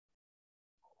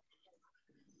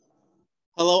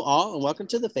Hello, all, and welcome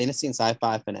to the Fantasy and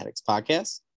Sci-Fi Fanatics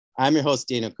podcast. I'm your host,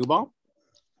 Daniel Kubal.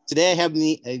 Today, I have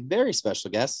me a very special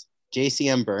guest,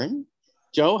 JCM Berne.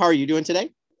 Joe, how are you doing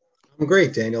today? I'm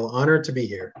great, Daniel. Honored to be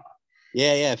here.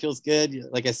 Yeah, it feels good.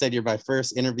 Like I said, you're my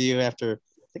first interview after,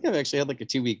 I think I've actually had like a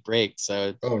 2-week break.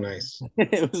 So Oh, nice.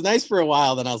 it was nice for a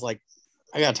while. Then I was like,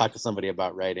 I got to talk to somebody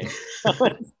about writing.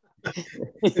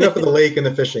 Enough of the lake and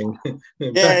the fishing.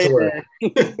 Back to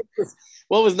work.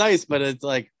 Well, it was nice, but it's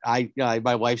like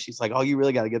my wife, she's like, "Oh, you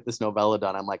really got to get this novella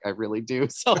done." I'm like, "I really do."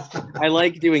 So I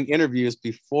like doing interviews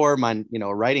before my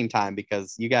writing time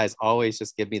because you guys always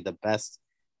just give me the best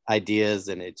ideas,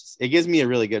 and it gives me a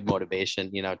really good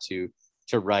motivation,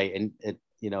 to write, and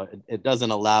it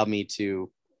doesn't allow me to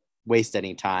waste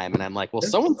any time. And I'm like, well,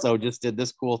 so and so just did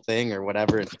this cool thing or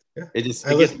whatever, and it gets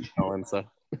me going. So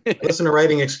listen to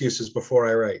writing excuses before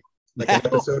I write, like an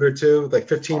episode or two, like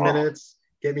 15 minutes.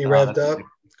 Get me revved up,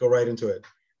 go right into it.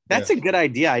 That's a good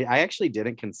idea. I actually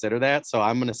didn't consider that, so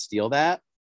I'm going to steal that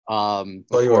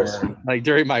yours. like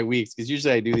during my weeks, because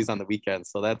usually I do these on the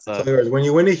weekends. So that's yours. When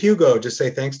you win a Hugo, just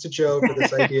say thanks to Joe for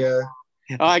this idea.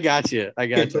 Oh, I got you.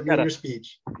 Put me in your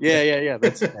speech. Yeah.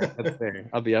 That's fair.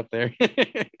 I'll be up there.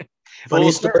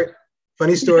 Funny story.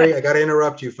 Yeah. I got to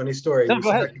interrupt you. Funny story. No, go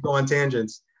ahead. I could go on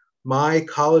tangents. My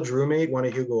college roommate won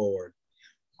a Hugo Award.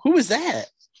 Who was that?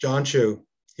 John Chu.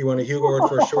 He won a Hugo Award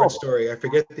for a short story. I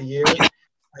forget the year.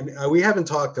 And we haven't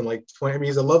talked in like 20. I mean,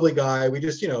 he's a lovely guy. We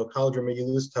just, college roommate, you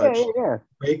lose touch. Yeah.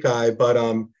 Great guy. But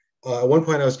at one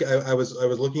point, I was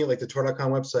looking at like the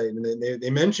Tor.com website, and they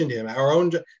mentioned him. And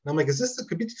I'm like,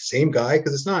 could be the same guy?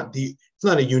 Because it's not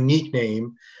a unique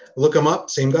name. Look him up,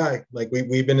 same guy. Like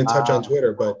we've been in touch on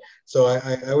Twitter. But so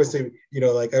I always say,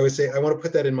 I want to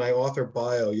put that in my author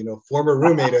bio. Former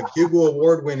roommate of Hugo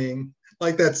Award winning.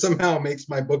 Like that somehow makes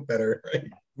my book better, right?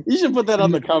 You should put that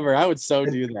on the cover. I would so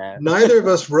do that. Neither of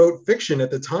us wrote fiction at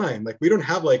the time. Like we don't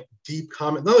have like deep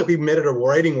comment. Not like we met at a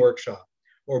writing workshop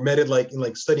or met at like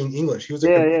studying English. He was a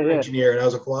computer engineer and I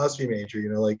was a philosophy major.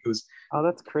 Like it was. Oh,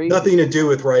 that's crazy. Nothing to do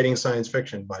with writing science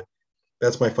fiction, but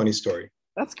that's my funny story.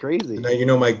 That's crazy. And now you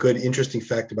know my good, interesting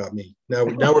fact about me. Now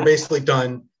we're basically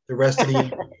done. The rest of the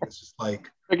interview is just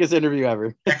like quickest interview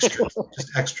ever. Extras,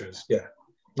 just extras. Yeah.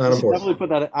 Not important. Definitely put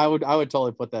that. I would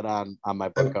totally put that on my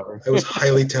book cover. I was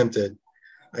highly tempted.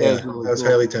 I was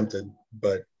highly tempted,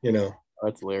 but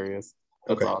that's hilarious.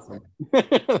 That's awesome.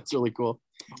 That's really cool.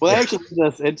 Well, that actually leads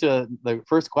us into the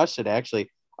first question. Actually,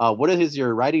 what has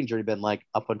your writing journey been like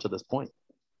up until this point?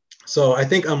 So I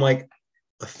think I'm like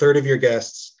a third of your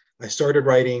guests. I started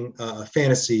writing a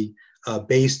fantasy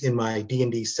based in my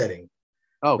D&D setting.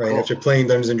 Oh, right. Cool. After playing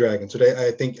Dungeons and Dragons, so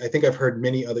I think I've heard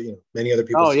many other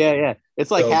people. Oh, yeah. It's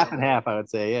like half and half, I would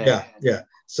say. Yeah.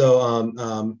 So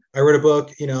I wrote a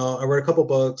book. I wrote a couple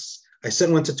books. I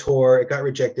sent one to Tor. It got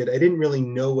rejected. I didn't really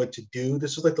know what to do.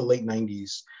 This was like the late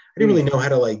 90s. I didn't really know how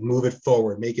to like move it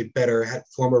forward, make it better.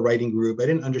 Form a writing group. I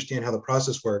didn't understand how the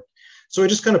process worked. So I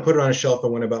just kind of put it on a shelf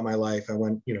and went about my life. I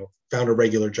went, found a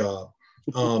regular job.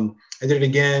 I did it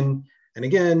again and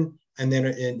again. And then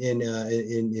in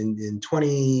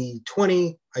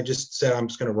 2020, I just said, I'm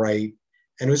just going to write.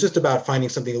 And it was just about finding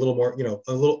something a little more,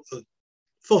 a little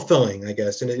fulfilling, I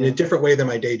guess, in a different way than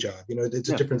my day job. It's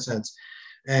a different sense.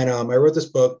 And I wrote this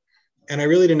book and I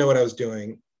really didn't know what I was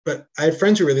doing, but I had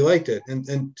friends who really liked it.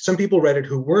 And some people read it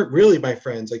who weren't really my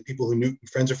friends, like people who knew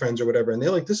friends of friends or whatever. And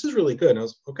they're like, this is really good. And I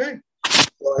was okay.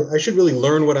 Well, I should really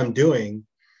learn what I'm doing.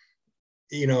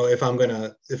 If I'm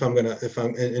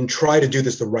and try to do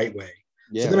this the right way.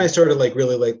 Yeah. So then I started like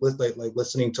really like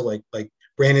listening to like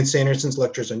Brandon Sanderson's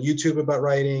lectures on YouTube about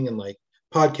writing and like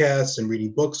podcasts and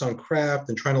reading books on craft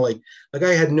and trying to like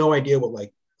I had no idea what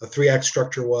like a 3-act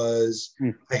structure was.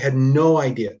 I had no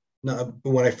idea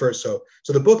when I first so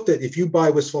the book that if you buy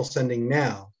Wistful Sending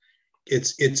now,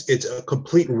 it's a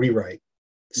complete rewrite.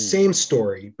 Same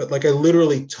story, but like I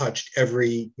literally touched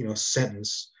every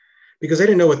sentence. Because I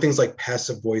didn't know what things like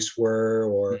passive voice were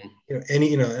or,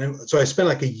 and so I spent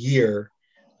like a year.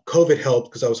 COVID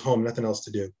helped because I was home, nothing else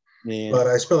to do. But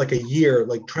I spent like a year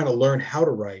like trying to learn how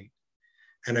to write.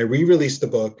 And I re-released the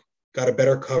book, got a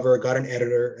better cover, got an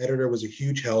editor. Editor was a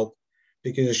huge help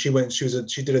because she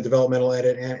did a developmental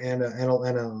edit and a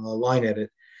line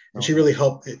edit. And she really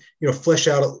helped, flesh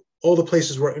out all the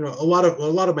places where, a lot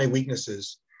of my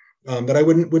weaknesses that I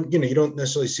wouldn't, you don't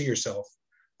necessarily see yourself.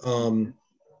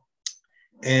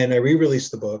 And I re-released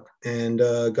the book and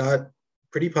got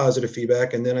pretty positive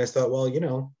feedback. And then I thought, well,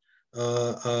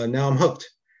 now I'm hooked.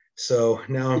 So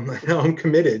now I'm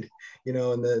committed.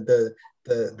 And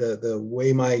the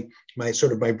way my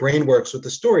sort of my brain works with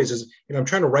the stories is, I'm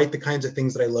trying to write the kinds of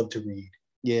things that I love to read.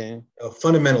 Yeah.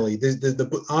 Fundamentally,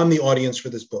 I'm the audience for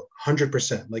this book,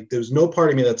 100%. Like, there's no part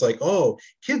of me that's like, oh,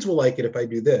 kids will like it if I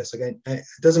do this. Like, it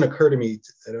doesn't occur to me.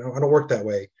 I don't work that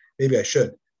way. Maybe I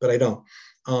should, but I don't.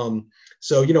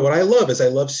 So, what I love is I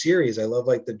love series. I love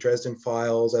like the Dresden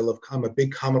Files. I'm a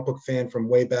big comic book fan from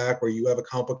way back, where you have a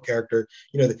comic book character,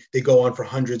 they go on for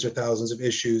hundreds or thousands of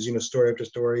issues, story after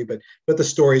story, but the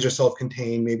stories are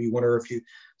self-contained, maybe one or a few.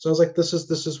 So I was like, this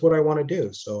is what I want to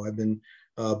do. So I've been,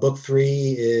 book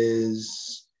 3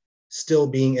 is still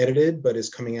being edited, but is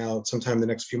coming out sometime in the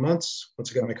next few months once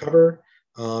I get my cover.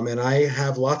 And I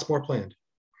have lots more planned.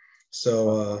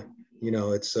 So,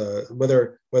 it's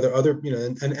whether other,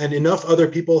 and enough other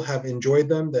people have enjoyed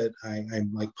them that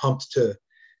I'm like pumped to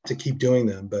keep doing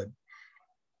them. But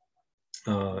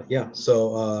yeah,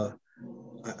 so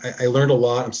I learned a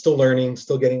lot. I'm still learning,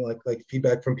 still getting like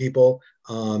feedback from people.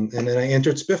 And then I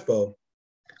entered SPIFFO,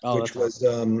 which was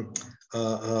awesome.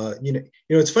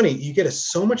 It's funny. You get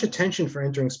so much attention for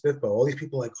entering SPIFFO. All these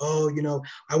people like, oh,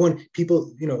 I want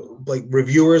people, like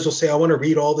reviewers will say, I want to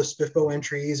read all the SPIFFO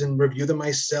entries and review them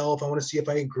myself. I want to see if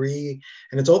I agree.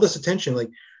 And it's all this attention. Like,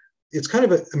 it's kind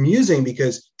of amusing,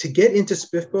 because to get into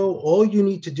SPIFFO, all you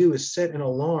need to do is set an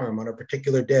alarm on a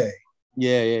particular day.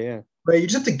 Yeah. Right. You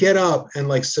just have to get up and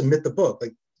like submit the book.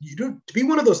 Like, you don't, to be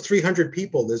one of those 300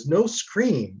 people, there's no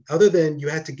screen other than you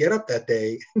had to get up that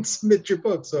day and submit your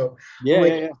book. So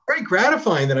it's very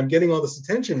gratifying that I'm getting all this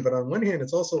attention. But on one hand,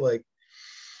 it's also like,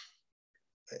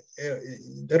 I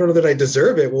don't know that I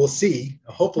deserve it. We'll see.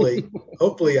 Hopefully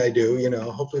I do,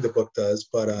 hopefully the book does.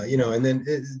 But, and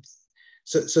then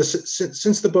so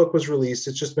since the book was released,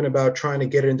 it's just been about trying to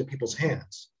get it into people's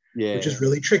hands, which is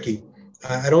really tricky.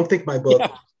 I don't think my book,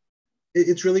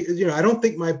 it's really, I don't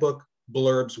think my book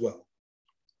blurbs well,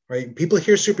 right? People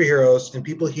hear superheroes and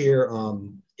people hear,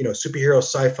 superhero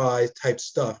sci-fi type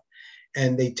stuff,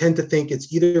 and they tend to think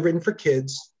it's either written for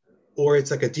kids or it's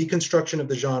like a deconstruction of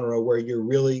the genre where you're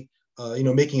really,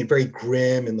 making it very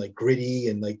grim and like gritty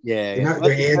and like they're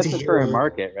anti-hero. That's the current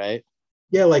market, right?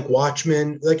 Yeah, like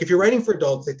Watchmen. Like, if you're writing for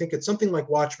adults, they think it's something like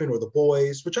Watchmen or The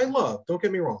Boys, which I love. Don't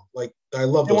get me wrong. Like, I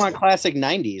love they those want things. Classic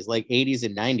 90s, like 80s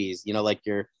and 90s, like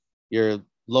your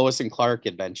Lois and Clark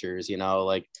adventures,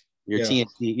 like your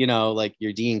TNT, like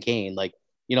your Dean Cain, like,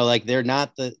 like they're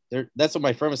not that's what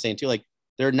my friend was saying too. Like,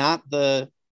 they're not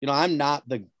I'm not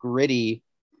the gritty,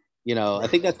 I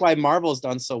think that's why Marvel's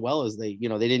done so well, is they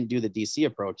didn't do the DC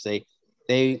approach.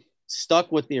 They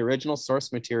stuck with the original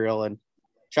source material and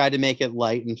tried to make it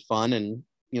light and fun and,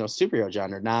 superhero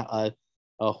genre, not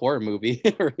a horror movie.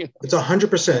 It's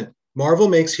 100%. Marvel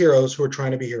makes heroes who are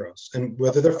trying to be heroes, and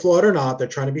whether they're flawed or not, they're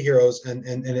trying to be heroes.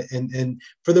 And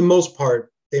for the most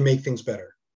part, they make things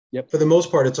better. Yep. For the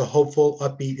most part, it's a hopeful,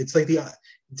 upbeat. It's like the I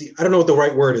don't know what the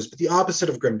right word is, but the opposite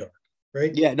of grimdark,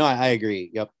 right? Yeah. No, I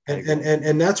agree. Yep.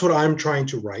 And that's what I'm trying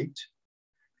to write.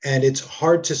 And it's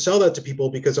hard to sell that to people,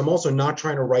 because I'm also not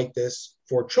trying to write this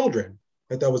for children.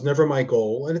 Right? That was never my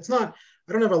goal, and it's not.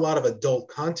 I don't have a lot of adult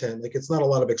content. Like, it's not a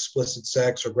lot of explicit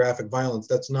sex or graphic violence.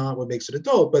 That's not what makes it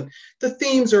adult. But the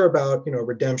themes are about,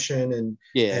 redemption and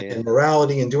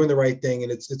morality and doing the right thing.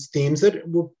 And it's themes that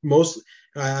will most.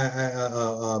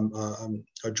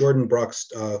 Jordan Brooks,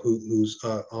 who's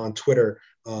on Twitter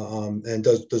and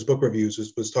does book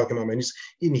reviews, was talking about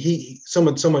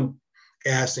someone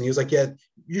asked, and he was like, "Yeah,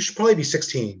 you should probably be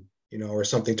 16, or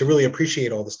something, to really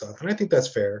appreciate all the stuff." And I think that's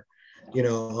fair.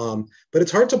 But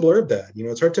it's hard to blurb that,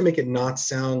 it's hard to make it not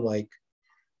sound like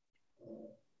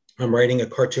I'm writing a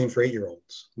cartoon for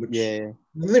 8-year-olds, which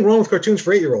nothing wrong with cartoons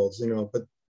for 8-year-olds, but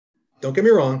don't get me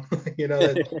wrong,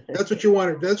 that's what you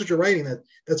want. That's what you're writing.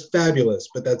 That's fabulous,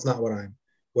 but that's not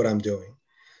what I'm doing.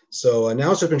 So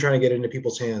now it's just been trying to get it into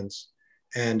people's hands,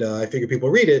 and I figure people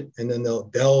read it, and then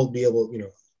they'll be able,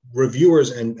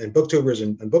 reviewers and booktubers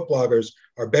and book bloggers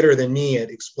are better than me at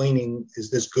explaining,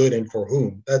 is this good and for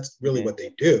whom? That's really what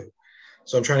they do.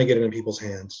 So I'm trying to get it in people's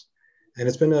hands, and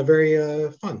it's been a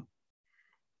very fun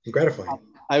and gratifying.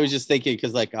 I was just thinking,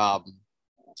 because like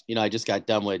I just got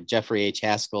done with Jeffrey H.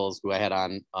 Haskell's, who I had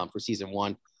on for season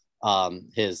 1.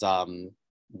 His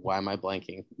why am I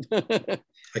blanking?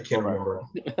 I can't remember.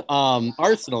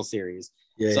 Arsenal series.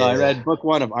 I read book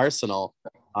 1 of Arsenal,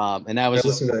 and I was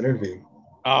listening to that interview.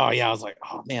 Oh yeah, I was like,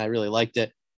 oh man, I really liked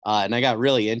it, and I got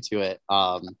really into it.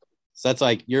 So that's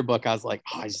like your book. I was like,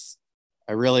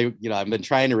 I really, I've been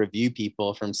trying to review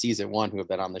people from season 1 who have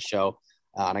been on the show,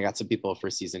 and I got some people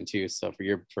for season 2. So for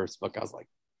your first book, I was like,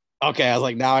 okay,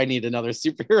 now I need another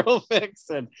superhero fix.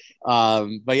 And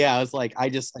but yeah, I was like, I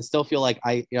still feel like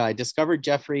I discovered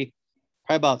Jeffrey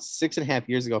probably about 6.5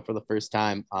 years ago for the first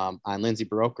time on Lindsay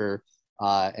Broker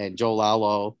and Joe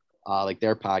Lallo. like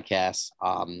their podcasts,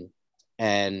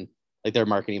 and like their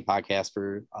marketing podcast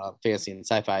for fantasy and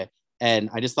sci-fi. And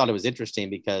I just thought it was interesting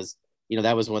because, you know,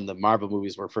 that was when the Marvel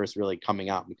movies were first really coming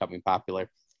out and becoming popular.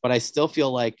 But I still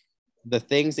feel like the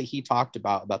things that he talked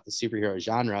about the superhero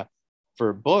genre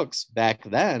for books back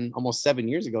then, almost 7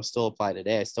 years ago, still apply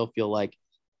today. I still feel like,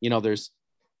 you know, it's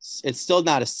still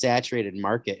not a saturated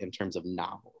market in terms of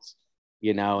novels,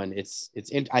 you know, and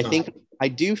I think I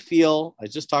do feel, I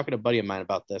was just talking to a buddy of mine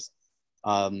about this.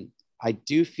 I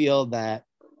do feel that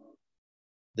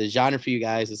the genre for you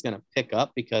guys is going to pick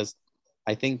up because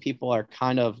I think people are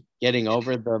kind of getting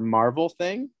over the Marvel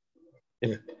thing.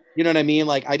 You know what I mean?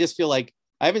 Like, I just feel like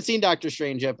I haven't seen Doctor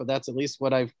Strange yet, but that's at least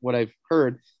what I've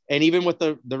heard. And even with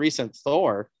the recent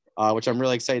Thor, which I'm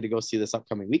really excited to go see this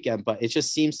upcoming weekend, but it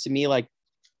just seems to me like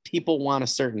people want a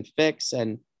certain fix.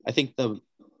 And I think the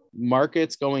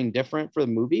market's going different for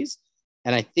the movies.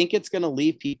 And I think it's going to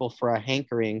leave people for a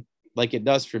hankering like it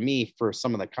does for me for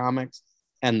some of the comics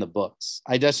and the books.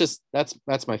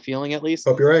 That's my feeling, at least.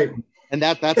 Hope you're right. And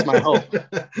that's my hope.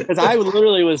 Because I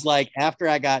literally was like, after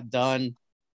I got done,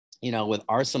 you know, with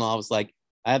Arsenal, I was like,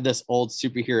 I have this old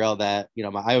superhero that, you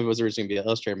know, I was originally going to be an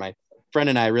illustrator. My friend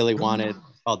and I really wanted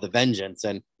called The Vengeance.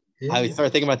 And I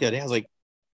started thinking about the other day. I was like,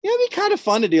 yeah, it'd be kind of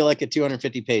fun to do like a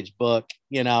 250-page book,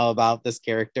 you know, about this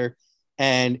character.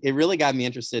 And it really got me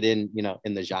interested in, you know,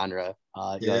 in the genre,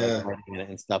 you know, like,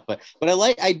 and stuff. But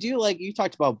I do like, you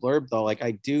talked about blurb though. Like,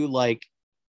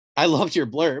 I loved your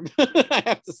blurb. I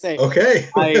have to say. Okay,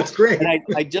 that's great. And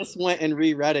I just went and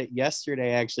reread it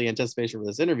yesterday, actually, in anticipation for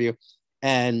this interview.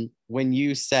 And when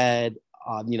you said,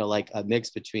 you know, like a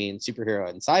mix between superhero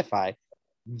and sci-fi,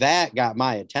 that got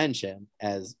my attention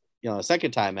as, you know, a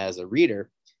second time as a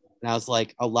reader. And I was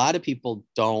like, a lot of people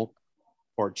don't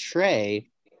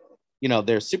portray, you know,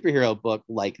 their superhero book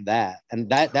like that. And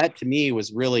that to me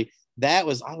was really, I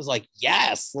was like,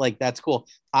 yes, like, that's cool.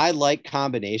 I like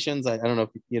combinations. I don't know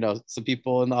if, you know, some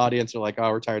people in the audience are like, oh,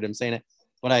 we're tired of him saying it.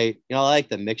 But I like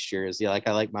the mixtures. Yeah, like,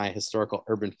 I like my historical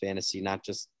urban fantasy, not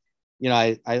just, you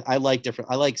know, I like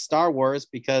different. I like Star Wars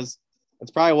because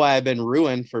that's probably why I've been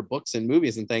ruined for books and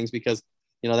movies and things, because,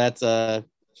 you know, that's a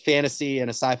fantasy and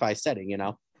a sci-fi setting, you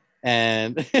know.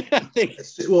 And I think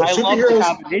I love the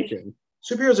combination.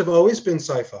 Superheroes have always been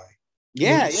sci-fi.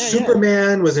 Yeah,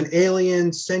 Superman was an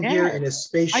alien sent here in his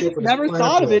spaceship. I never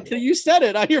thought of it till you said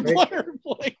it on your blurb.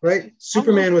 Right?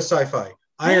 Superman was sci-fi.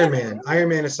 Iron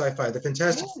Man is sci-fi. The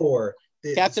Fantastic Four.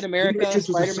 Captain America,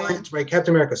 Spider-Man. Right,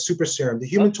 Captain America, Super Serum. The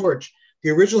Human Torch, the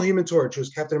original Human Torch, was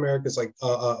Captain America's, like,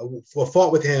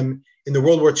 fought with him in the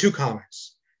World War II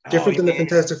comics. Different than the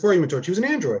Fantastic Four Human Torch. He was an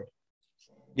android.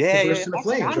 Yeah, burst into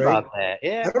flames, right?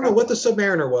 Yeah, I don't know what the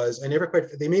Submariner was. I never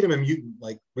quite. They made him a mutant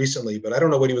like recently, but I don't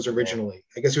know what he was originally.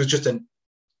 I guess he was just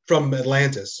from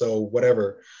Atlantis, so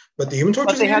whatever. But the Human Torch.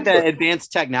 But they had that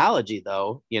advanced technology,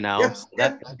 though. You know.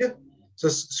 Yeah. So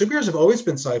superheroes have always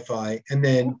been sci-fi, and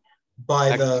then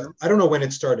I don't know when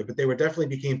it started, but they definitely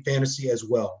became fantasy as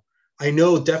well. I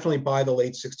know definitely by the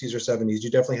late 60s or 70s, you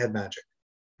definitely had magic.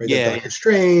 Right? Yeah, Doctor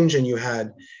Strange, and you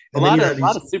had a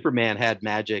lot of Superman had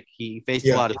magic. He faced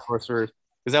a lot of sorcerers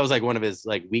because that was like one of his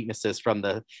like weaknesses from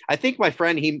the. I think my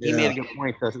friend he made a good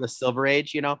point for the Silver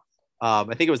Age. You know, I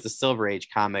think it was the Silver Age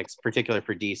comics, particularly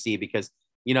for DC, because,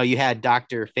 you know, you had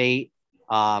Dr. Fate,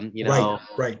 you know,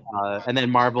 and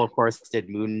then Marvel, of course, did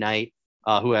Moon Knight,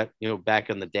 who had, you know, back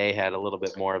in the day had a little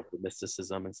bit more of the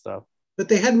mysticism and stuff. But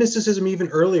they had mysticism even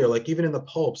earlier, like even in the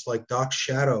pulps, like Doc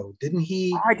Shadow. Didn't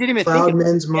he? I didn't even cloud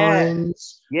men's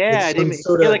minds. Yeah, I didn't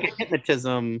feel like a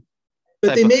hypnotism.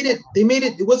 But they made it.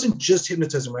 It wasn't just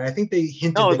hypnotism, right? I think they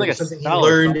hinted that it was something he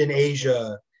learned in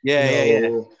Asia. Yeah.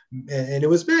 And it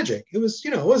was magic. It was,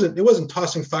 you know, it wasn't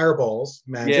tossing fireballs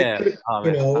magic. Yeah, but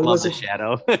you know, it wasn't the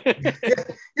shadow.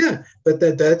 But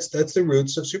that's the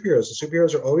roots of superheroes. The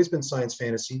superheroes have always been science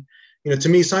fantasy. You know, to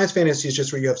me, science fantasy is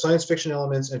just where you have science fiction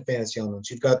elements and fantasy elements.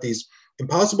 You've got these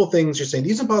impossible things. You're saying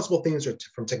these impossible things are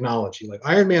from technology, like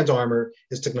Iron Man's armor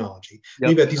is technology. Yep.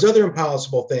 You've got these other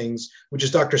impossible things, which is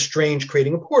Doctor Strange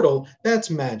creating a portal. That's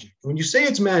magic. When you say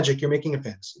it's magic, you're making a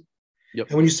fantasy. Yep.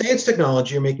 And when you say it's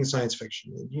technology, you're making science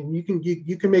fiction.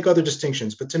 You can make other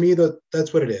distinctions, but to me,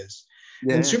 that's what it is.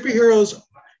 Yeah. And superheroes,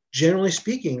 generally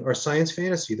speaking, are science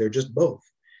fantasy. They're just both,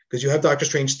 because you have Doctor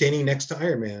Strange standing next to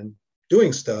Iron Man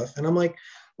doing stuff, and I'm like,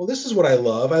 well, this is what I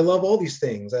love. I love all these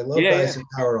things. I love guys in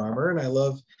power armor, and I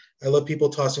love people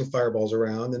tossing fireballs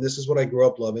around, and this is what I grew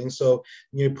up loving. So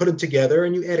you put them together,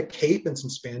 and you add a cape and some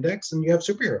spandex, and you have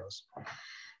superheroes.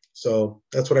 So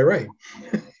that's what I write.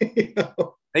 You know?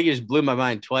 I think you just blew my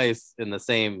mind twice in the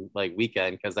same like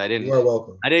weekend, because I didn't. You are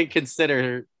welcome. I didn't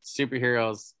consider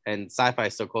superheroes and sci-fi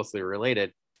so closely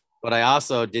related. But I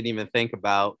also didn't even think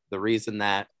about the reason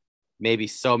that maybe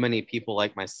so many people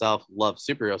like myself love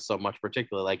superheroes so much,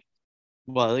 particularly like,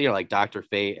 well, like Dr.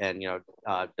 Fate and,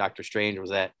 Doctor Strange, was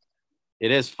that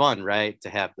it is fun, right? To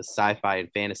have the sci-fi and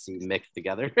fantasy mixed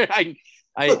together.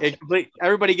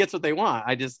 Everybody gets what they want.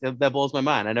 That blows my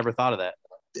mind. I never thought of that.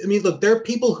 I mean, look, there are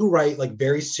people who write like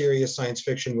very serious science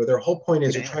fiction where their whole point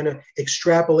is they're trying to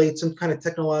extrapolate some kind of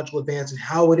technological advance and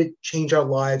how would it change our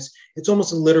lives. It's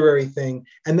almost a literary thing,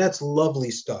 and that's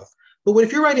lovely stuff. But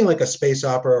if you're writing like a space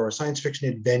opera or a science fiction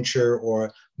adventure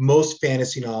or most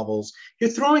fantasy novels, you're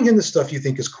throwing in the stuff you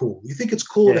think is cool. You think it's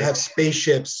cool to have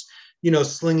spaceships,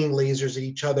 slinging lasers at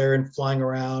each other and flying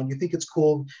around. You think it's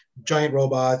cool, giant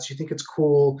robots. You think it's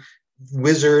cool,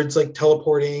 wizards like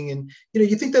teleporting, and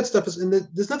you think that stuff is, and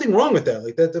there's nothing wrong with that.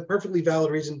 Like that's a perfectly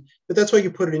valid reason, but that's why you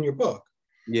put it in your book.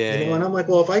 And I'm like,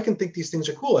 well, if I can think these things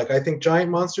are cool, like I think giant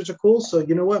monsters are cool, so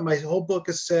you know what, my whole book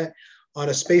is set on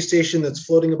a space station that's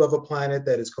floating above a planet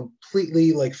that is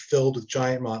completely like filled with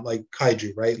giant like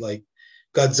kaiju, right? Like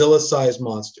Godzilla-sized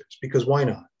monsters, because why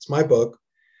not? It's my book.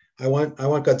 I want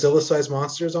Godzilla-sized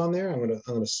monsters on there. I'm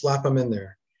gonna slap them in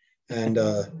there. And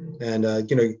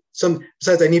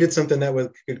besides, I needed something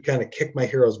that could kind of kick my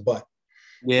hero's butt.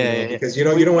 Because you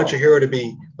don't want your hero to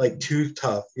be like too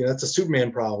tough. That's a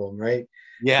Superman problem, right?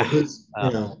 Yeah.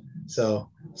 So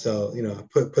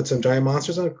put some giant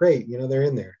monsters on it. Great, they're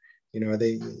in there. Yeah.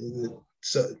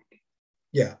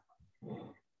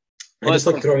 I just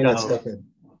like throwing that stuff in.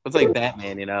 It's like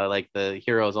Batman, like the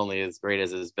hero is only as great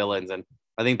as his villains, and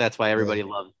I think that's why everybody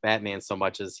loves Batman so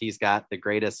much, is he's got the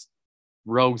greatest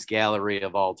rogues gallery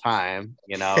of all time.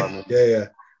 Yeah.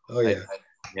 Oh yeah.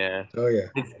 Yeah. Oh yeah.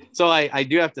 So I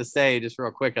do have to say, just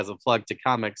real quick as a plug to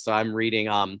comics, so I'm reading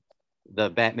the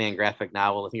Batman graphic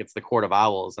novel. I think it's The Court of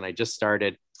Owls, and I just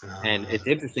started, and it's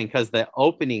interesting because the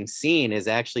opening scene is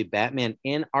actually Batman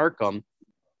in Arkham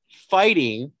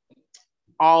fighting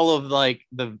all of like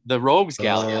the rogues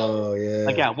gallery,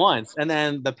 like at once. And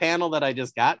then the panel that I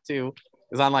just got to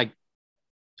is on like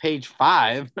page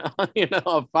 5,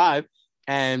 of 5,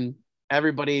 and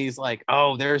everybody's like,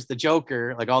 oh, there's the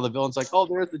Joker. Like all the villains like, oh,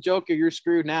 there's the Joker, you're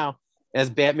screwed now, as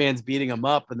Batman's beating him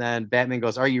up. And then Batman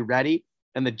goes, are you ready?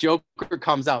 And the Joker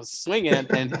comes out swinging, and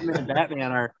him and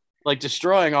Batman are like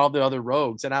destroying all the other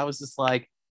rogues. And I was just like,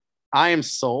 I am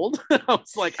sold. I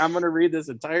was like, I'm going to read this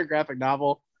entire graphic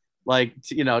novel, like,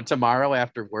 tomorrow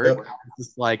after work. Yep. It's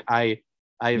just like, I've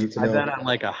been on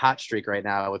like a hot streak right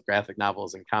now with graphic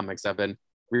novels and comics. I've been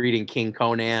reading King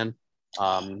Conan.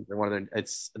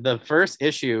 It's the first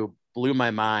issue blew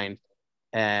my mind.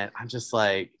 And I'm just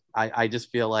like, I just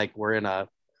feel like we're in a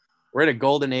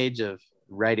golden age of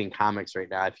writing comics right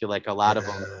now. I feel like a lot of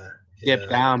them dipped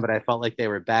down, but I felt like they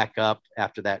were back up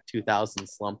after that 2000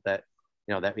 slump that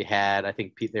we had. I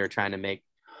think they were trying to make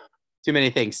too many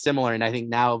things similar, and I think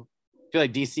now I feel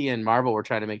like DC and Marvel were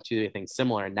trying to make too many things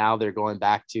similar, and now they're going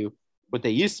back to what they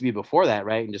used to be before that,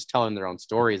 right? And just telling their own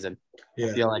stories. And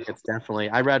I feel like it's definitely.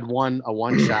 I read a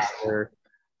one shot where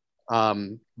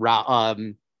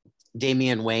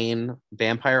Damian Wayne,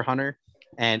 Vampire Hunter,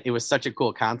 and it was such a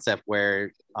cool concept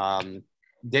where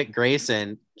Dick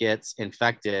Grayson gets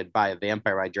infected by a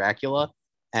vampire, by Dracula,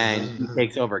 and he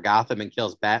takes over Gotham and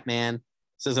kills Batman.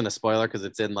 This isn't a spoiler because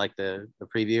it's in like the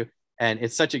preview, and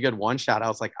it's such a good one shot. I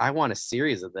was like, I want a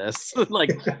series of this. Like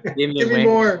Damian Wayne,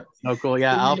 more. So cool.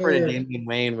 Yeah, Alfred and Damian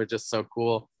Wayne were just so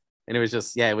cool, and it was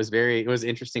just it was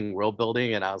interesting world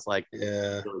building, and I was like,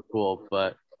 really cool.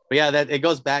 But yeah, that it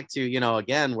goes back to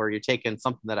again where you're taking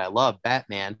something that I love,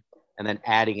 Batman, and then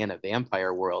adding in a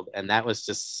vampire world, and that was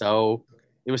just so.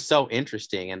 It was so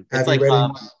interesting, and it's like,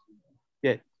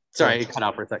 sorry, cut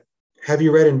out for a sec. Have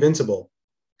you read Invincible?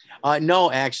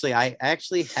 No, actually, I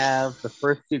actually have the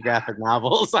first 2 graphic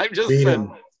novels. I've just read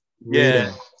them.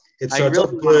 It starts off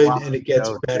good and it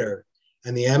gets better.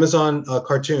 And the Amazon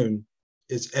cartoon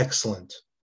is excellent.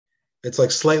 It's like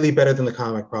slightly better than the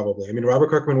comic, probably. I mean, Robert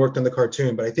Kirkman worked on the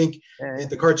cartoon, but I think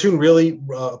the cartoon really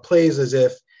plays as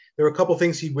if there were a couple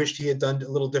things he wished he had done a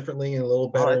little differently and a little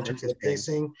better in terms of the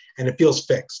pacing, and it feels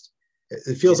fixed.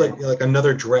 It feels like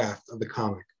another draft of the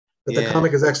comic. But the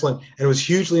comic is excellent, and it was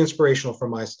hugely inspirational for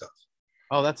my stuff.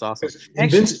 Oh, that's awesome.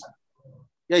 Actually,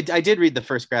 I did read the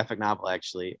first graphic novel,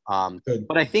 actually.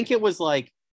 But I think it was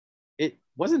like, it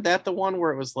wasn't that the one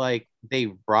where it was like they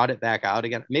brought it back out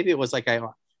again. Maybe it was like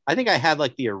I think I had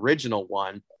like the original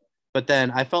one, but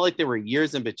then I felt like there were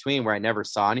years in between where I never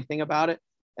saw anything about it.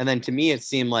 And then to me, it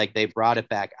seemed like they brought it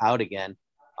back out again.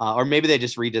 Or maybe they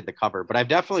just redid the cover. But I've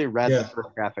definitely read the first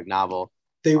graphic novel.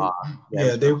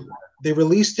 They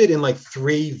released it in like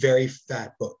 3 very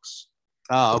fat books.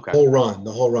 Oh, okay.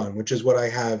 The whole run, which is what I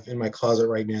have in my closet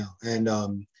right now. And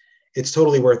it's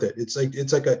totally worth it. It's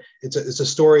a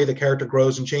story. The character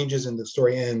grows and changes, and the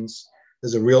story ends.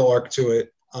 There's a real arc to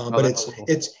it. Oh, But that's cool.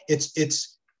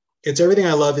 it's everything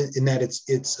I love in that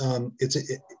it's an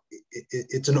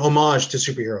homage to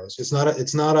superheroes.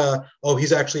 It's not a oh,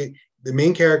 he's actually the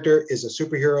main character is a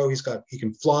superhero. He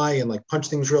can fly and like punch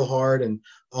things real hard, and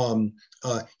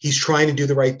he's trying to do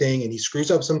the right thing, and he screws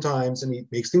up sometimes and he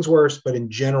makes things worse. But in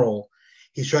general,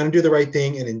 he's trying to do the right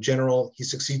thing, and in general, he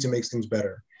succeeds and makes things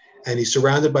better. And he's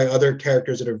surrounded by other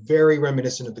characters that are very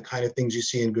reminiscent of the kind of things you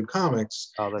see in good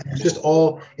comics. Oh, that's It's just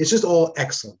all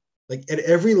excellent. Like at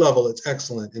every level, it's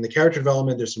excellent. In the character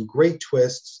development, there's some great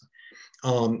twists.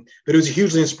 But it was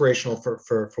hugely inspirational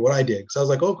for what I did. Because I was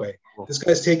like, okay, this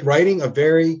guy's writing a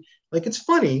very, like, it's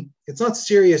funny. It's not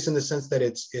serious in the sense that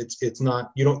it's not,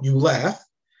 you laugh,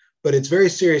 but it's very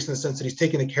serious in the sense that he's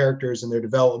taking the characters and their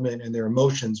development and their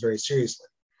emotions very seriously.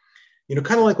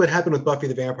 Kind of like what happened with Buffy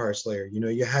the Vampire Slayer.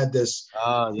 You had this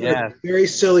very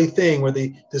silly thing where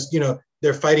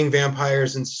they're fighting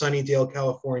vampires in Sunnydale,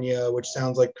 California, which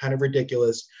sounds like kind of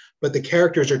ridiculous, but the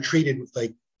characters are treated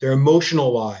like their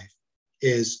emotional life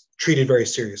is treated very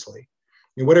seriously.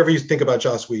 Whatever you think about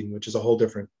Joss Whedon, which is a whole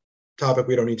different topic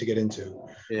we don't need to get into.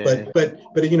 But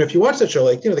if you watch that show,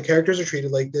 like, the characters are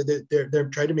treated like they're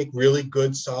trying to make really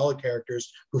good, solid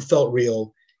characters who felt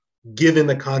real, given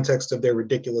the context of their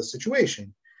ridiculous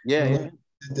situation.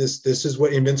 This is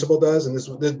what Invincible does, and this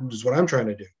is what I'm trying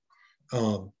to do.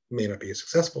 May not be as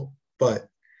successful, but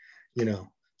so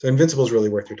Invincible is really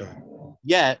worth your time.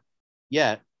 Yeah.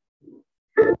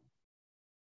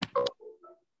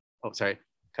 Oh, sorry,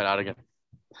 cut out again.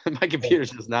 My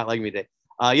computer's just not letting me today.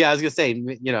 I was gonna say,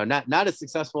 not as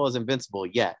successful as Invincible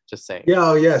yet. Just saying. Yeah.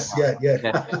 Oh, yes. Yeah. You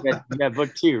got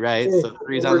book 2, right? So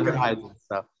 3's on the horizon.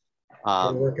 So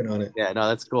we're working on it. Yeah, no,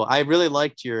 that's cool. I really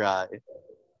liked your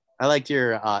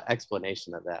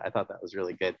explanation of that. I thought that was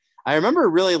really good. I remember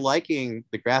really liking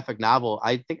the graphic novel.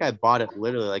 I think I bought it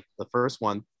literally like the first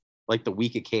one, like the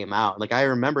week it came out. Like I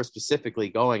remember specifically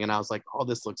going and I was like, oh,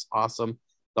 this looks awesome.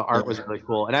 The art was really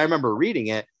cool. And I remember reading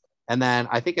it. And then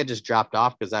I think I just dropped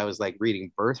off because I was like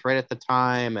reading Birthright at the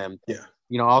time. And,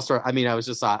 also, I mean, I was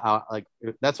just like,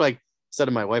 that's why I said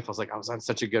to my wife, I was like, I was on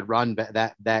such a good run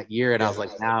that year. And I was like,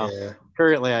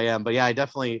 currently I am. But yeah,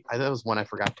 that was one I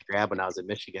forgot to grab when I was in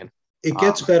Michigan. It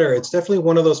gets better. It's definitely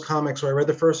one of those comics where I read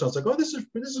the first one. I was like, oh, this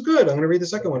is good. I'm going to read the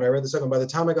second one. I read the second one. By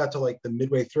the time I got to like the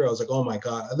midway through, I was like, oh my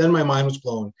God. And then my mind was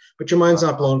blown. But your mind's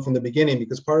not blown from the beginning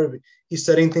because part of it, he's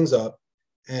setting things up.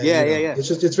 And,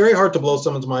 it's very hard to blow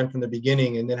someone's mind from the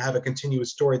beginning and then have a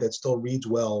continuous story that still reads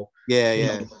well.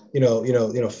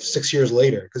 6 years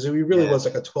later, because it really was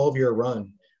like a 12-year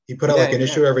run. He put out like an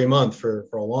issue every month for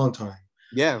a long time.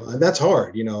 Yeah, and that's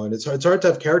hard, and it's hard to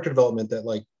have character development that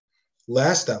like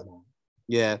lasts that long.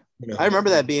 Yeah, I remember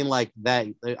that being like that.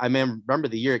 I remember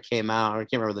the year it came out. I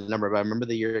can't remember the number, but I remember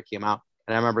the year it came out,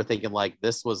 and I remember thinking like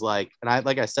this was like, and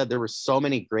like I said, there were so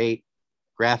many great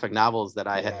graphic novels that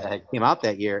I had came out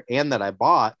that year and that I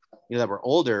bought, that were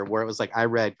older, where it was like I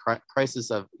read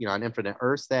Crisis of on Infinite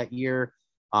Earths that year.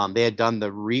 They had done the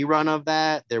rerun of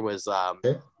that. There was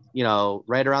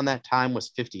right around that time was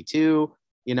 52.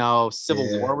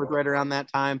 Civil War was right around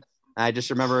that time. And I just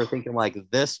remember thinking like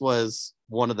this was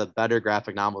one of the better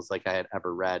graphic novels like I had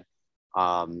ever read.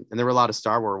 And there were a lot of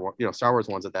Star Wars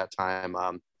ones at that time.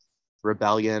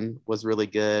 Rebellion was really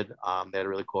good. They had a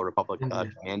really cool Republic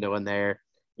Commando in there.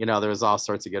 There was all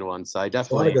sorts of good ones. So I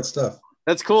definitely a lot of good stuff.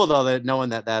 That's cool though, that knowing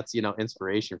that's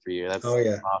inspiration for you. That's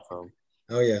awesome.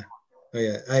 Oh yeah.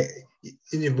 I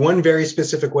in one very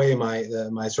specific way,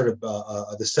 my sort of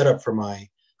the setup for my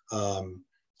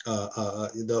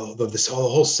this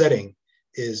whole setting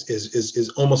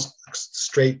is almost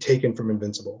straight taken from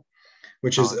Invincible,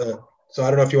 which is so I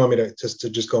don't know if you want me to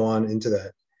just go on into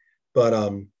that, but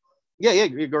go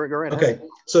right okay ahead.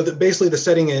 So basically the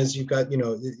setting is you've got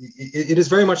it is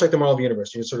very much like the Marvel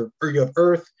universe. You have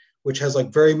Earth, which has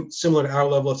like very similar to our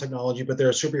level of technology, but there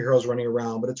are superheroes running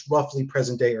around, but it's roughly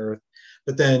present day Earth.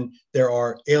 But then there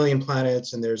are alien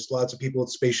planets and there's lots of people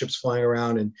with spaceships flying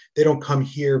around, and they don't come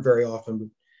here very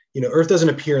often. Earth doesn't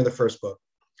appear in the first book,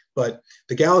 but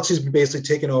the galaxy has been basically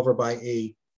taken over by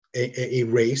a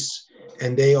race,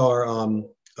 and they are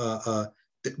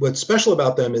what's special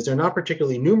about them is they're not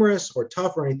particularly numerous or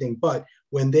tough or anything, but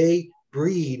when they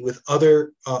breed with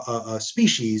other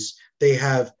species, they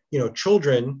have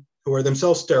children who are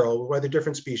themselves sterile, why they're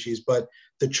different species, but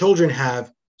the children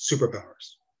have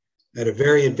superpowers at a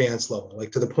very advanced level,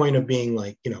 like to the point of being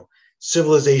like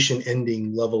civilization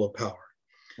ending level of power.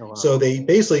 Oh, wow. So they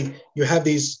basically, you have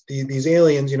these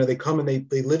aliens, they come and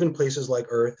they live in places like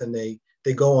Earth, and they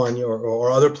go on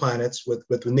or other planets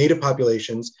with native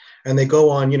populations, and they go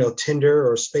on Tinder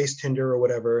or space Tinder or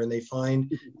whatever, and they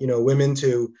find women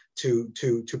to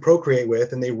procreate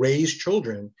with, and they raise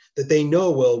children that they know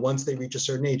will, once they reach a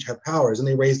certain age, have powers, and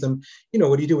they raise them.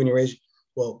 What do you do when you raise?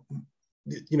 Well,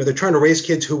 they're trying to raise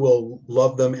kids who will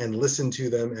love them and listen to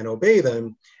them and obey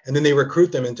them, and then they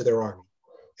recruit them into their army,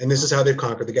 and this is how they've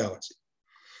conquered the galaxy.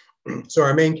 So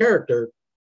our main character,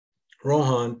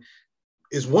 Rohan,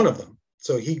 is one of them.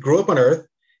 So he grew up on Earth.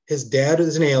 His dad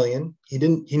is an alien. He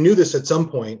knew this at some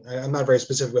point. I'm not very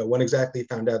specific about when exactly he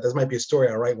found out. This might be a story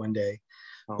I'll write one day.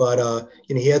 But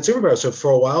he had superpowers. So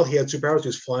for a while, he had superpowers. He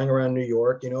was flying around New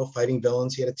York, fighting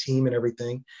villains. He had a team and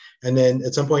everything. And then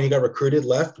at some point, he got recruited,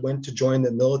 left, went to join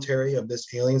the military of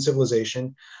this alien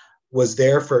civilization. Was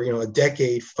there for a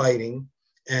decade fighting,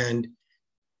 and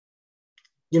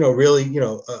really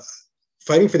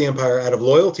fighting for the Empire out of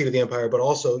loyalty to the Empire, but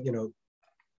also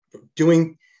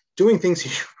doing things he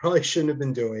probably shouldn't have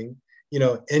been doing.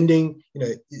 Ending,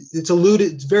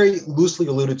 it's very loosely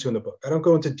alluded to in the book. I don't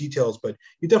go into details, but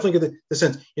you definitely get the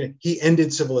sense, he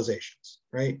ended civilizations,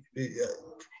 right? He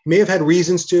may have had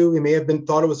reasons to, he may have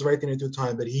thought it was the right thing to do at the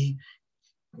time, but he,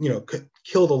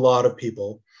 killed a lot of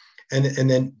people and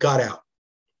then got out.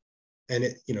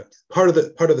 And part of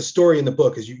the story in the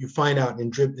book is you find out in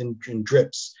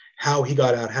drips how he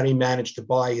got out, how he managed to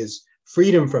buy his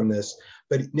freedom from this.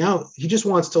 But now he just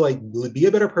wants to be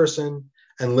a better person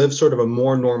and live sort of a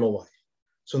more normal life.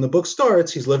 So when the book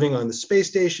starts, he's living on the space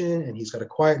station, and he's got a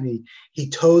quiet, and he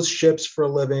tows ships for a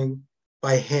living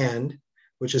by hand,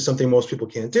 which is something most people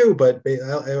can't do. But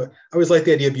I always like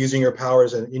the idea of using your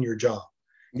powers in your job.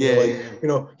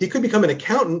 He could become an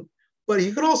accountant, but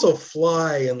he could also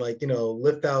fly and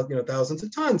lift out thousands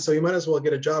of tons. So you might as well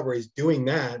get a job where he's doing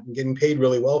that and getting paid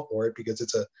really well for it, because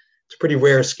it's a pretty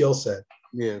rare skill set.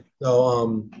 Yeah.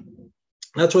 So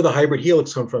that's where the hybrid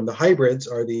helix come from. The hybrids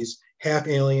are these half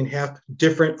alien, half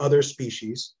different other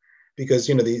species, because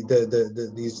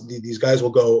these guys will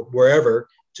go wherever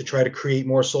to try to create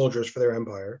more soldiers for their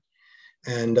empire,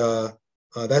 and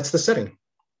that's the setting.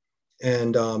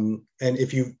 And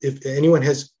if anyone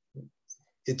has,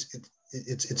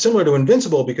 it's similar to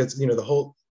Invincible, because the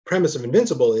whole premise of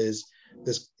Invincible is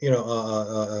this.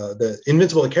 The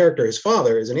Invincible character, his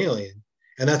father, is an alien.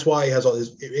 And that's why he has all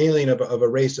this alien of a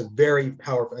race of very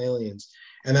powerful aliens.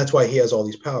 And that's why he has all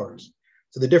these powers.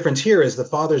 So the difference here is the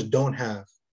fathers don't have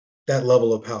that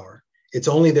level of power. It's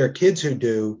only their kids who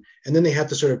do. And then they have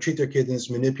to sort of treat their kids in this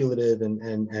manipulative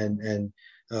and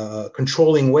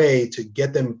controlling way to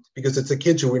get them, because it's the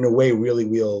kids who in a way really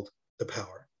wield the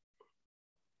power.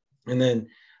 And then,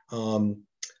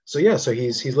 so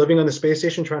he's living on the space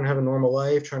station, trying to have a normal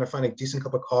life, trying to find a decent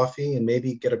cup of coffee and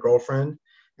maybe get a girlfriend.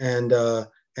 And then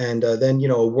a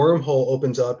wormhole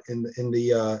opens up in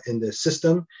the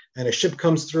system, and a ship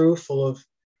comes through full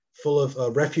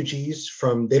of refugees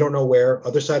from they don't know where,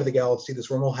 other side of the galaxy. This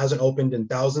wormhole hasn't opened in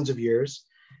thousands of years,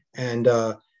 and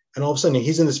all of a sudden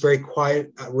he's in this very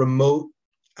quiet, remote,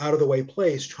 out of the way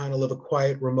place, trying to live a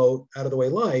quiet, remote, out of the way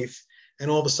life.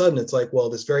 And all of a sudden it's like, well,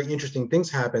 this very interesting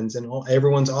things happens, and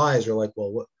everyone's eyes are like,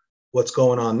 well, what's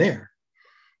going on there?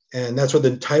 And that's where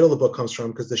the title of the book comes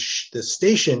from, because the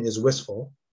station is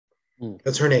Wistful.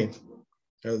 That's her name.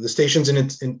 The station's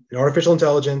in artificial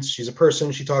intelligence. She's a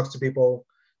person. She talks to people.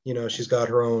 She's got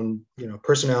her own,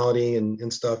 personality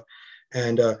and stuff.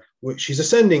 And she's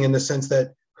ascending in the sense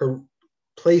that her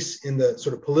place in the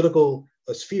sort of political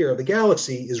sphere of the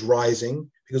galaxy is rising,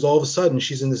 because all of a sudden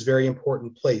she's in this very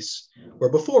important place, where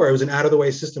before it was an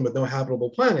out-of-the-way system with no habitable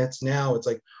planets. Now it's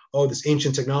like, oh, this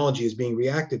ancient technology is being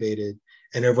reactivated,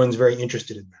 and everyone's very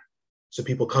interested in that. So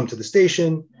people come to the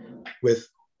station with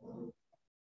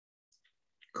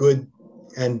good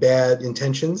and bad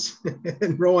intentions,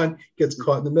 and Rohan gets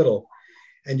caught in the middle.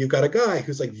 And you've got a guy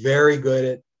who's very good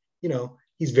at,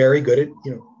 he's very good at,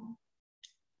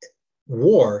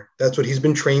 war. That's what he's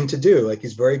been trained to do.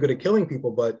 He's very good at killing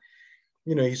people, but,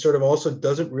 he sort of also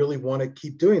doesn't really want to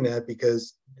keep doing that,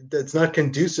 because it's not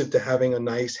conducive to having a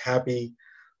nice, happy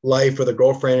life with a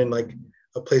girlfriend and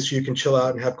a place where you can chill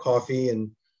out and have coffee.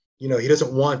 And, he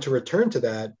doesn't want to return to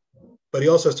that, but he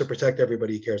also has to protect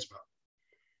everybody he cares about.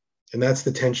 And that's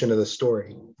the tension of the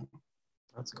story.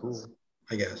 That's cool.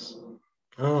 I guess.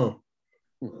 Oh,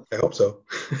 I hope so.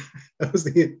 that was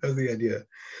the idea.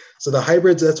 So the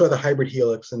hybrids, that's why the hybrid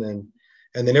helix. And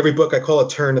then every book I call a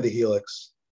turn of the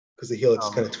helix, because the helix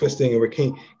is kind of twisting,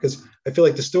 and because I feel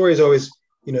like the story is always,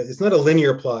 it's not a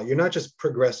linear plot. You're not just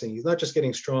progressing. He's not just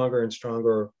getting stronger and stronger,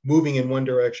 or moving in one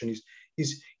direction.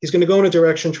 he's going to go in a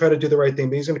direction, try to do the right thing,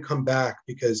 but he's going to come back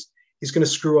because he's going to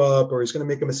screw up, or he's going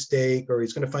to make a mistake, or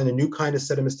he's going to find a new kind of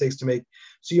set of mistakes to make.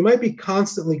 So you might be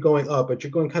constantly going up, but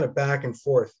you're going kind of back and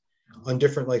forth on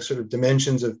different like sort of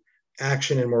dimensions of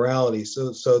action and morality.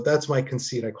 So that's my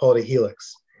conceit. I call it a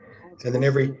helix. And then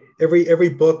every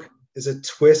book is a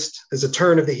twist, is a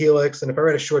turn of the helix. And if I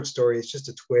write a short story, it's just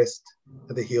a twist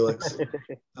of the helix.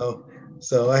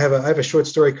 So I have a short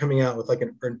story coming out with like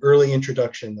an early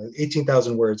introduction, like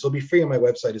 18,000 words. It'll be free on my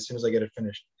website as soon as I get it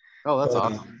finished. Oh, that's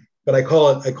awesome. But I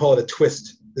call it a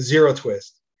twist, a zero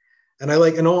twist. And I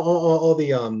like, and all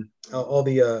the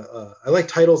I like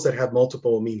titles that have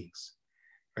multiple meanings.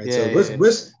 Right. Yeah,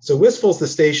 so Wistful's the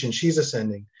station, she's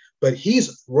ascending, but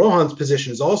Rohan's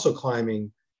position is also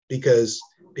climbing because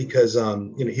he's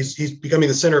becoming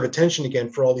the center of attention again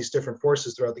for all these different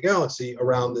forces throughout the galaxy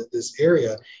around this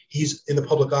area. He's in the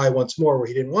public eye once more where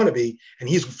he didn't want to be, and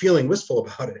he's feeling wistful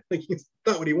about it. Like he's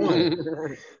not what he wanted.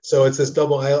 So it's this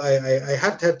double. I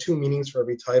have to have two meanings for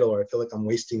every title, or I feel like I'm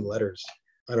wasting letters.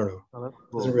 I don't know. Oh,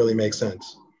 cool. Doesn't really make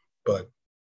sense. But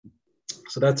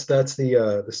so that's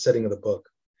the setting of the book,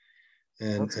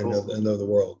 and know the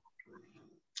world.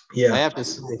 Yeah, I have to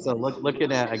say, so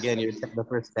looking at again the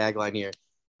first tagline here,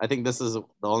 I think this is the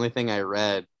only thing I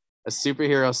read, a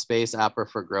superhero space opera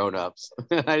for grown-ups.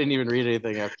 I didn't even read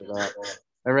anything after that.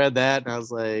 I read that and I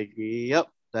was like, yep,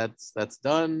 that's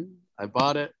done. I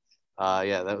bought it.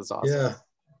 Yeah, that was awesome.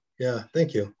 Yeah,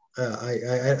 thank you.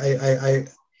 I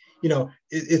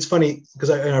it's funny because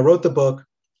I wrote the book,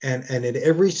 and at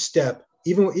every step,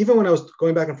 even when I was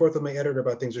going back and forth with my editor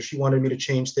about things, or she wanted me to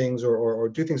change things or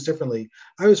do things differently,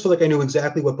 I always felt like I knew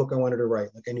exactly what book I wanted to write.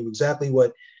 Like I knew exactly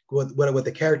what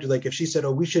the character, like if she said,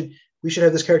 oh, we should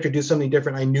have this character do something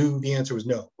different, I knew the answer was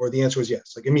no, or the answer was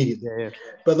yes, like immediately. Yeah.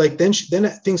 But like then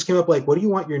things came up like, what do you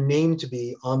want your name to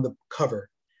be on the cover?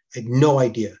 I had no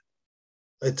idea.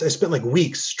 I spent like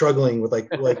weeks struggling with like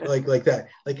that.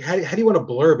 Like how do you want to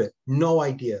blurb it? No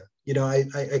idea.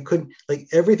 I couldn't, like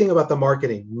everything about the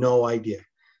marketing, no idea.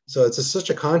 So it's such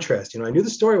a contrast. I knew the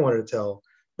story I wanted to tell,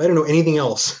 but I didn't know anything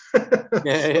else.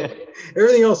 Yeah.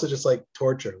 Everything else is just like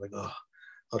torture. Like, oh,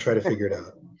 I'll try to figure it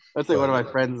out. That's like one of my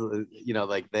friends,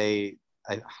 like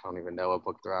I don't even know what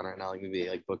book they're on right now, like maybe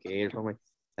like book 8 or something.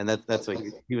 And that's what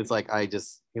he was like,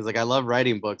 I love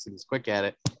writing books, and he's quick at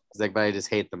it. He's like, but I just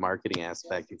hate the marketing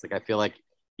aspect. He's like, I feel like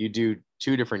you do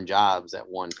 2 different jobs at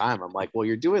one time. I'm like, well,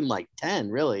 you're doing like 10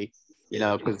 really,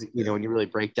 because when you really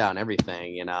break down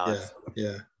everything,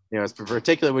 it's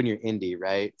particularly when you're indie,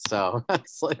 right? So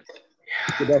it's like,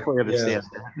 you definitely understand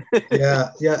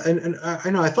that. Yeah. And I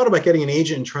know I thought about getting an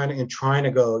agent and trying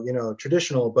to go,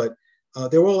 traditional, but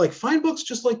they were all like, find books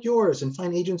just like yours and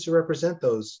find agents who represent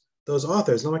those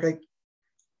authors. And I'm like,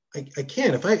 I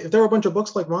can't. If there were a bunch of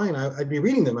books like mine, I'd be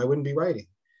reading them. I wouldn't be writing.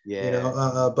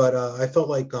 Yeah. But I felt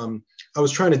like I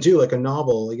was trying to do like a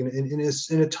novel, like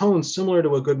in a tone similar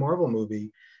to a good Marvel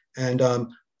movie. And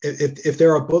if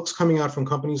there are books coming out from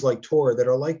companies like Tor that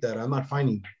are like that, I'm not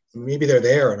finding them. Maybe they're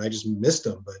there and I just missed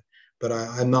them, but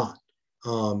I'm not.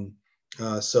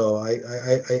 So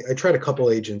I tried a couple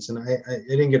agents and I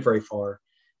didn't get very far.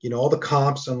 All the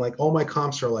comps, I'm like, all my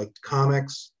comps are like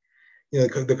comics.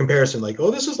 The comparison, like,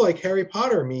 oh, this is like Harry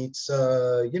Potter meets,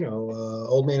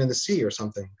 Old Man in the Sea or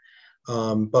something.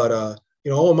 But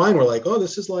all of mine were like, oh,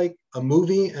 this is like a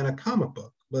movie and a comic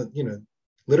book. But,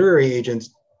 literary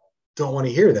agents don't want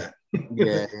to hear that.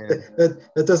 Yeah.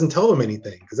 That doesn't tell them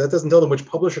anything, because that doesn't tell them which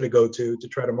publisher to go to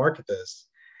try to market this.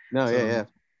 No, yeah.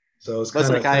 So it's kind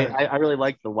of like I really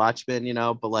like the Watchmen,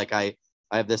 but like I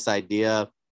have this idea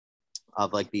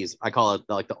of like these, I call it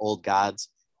like the old gods.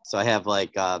 So I have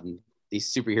like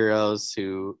these superheroes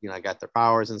who I got their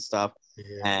powers and stuff,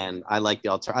 and I like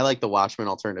the Watchmen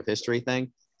alternative history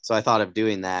thing. So I thought of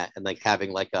doing that and like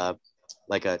having like a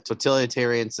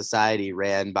totalitarian society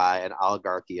ran by an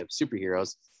oligarchy of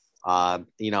superheroes, and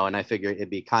I figured it'd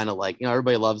be kind of like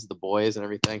everybody loves The Boys and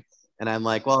everything, and I'm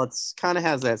like, well, it's kind of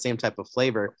has that same type of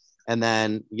flavor, and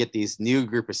then you get these new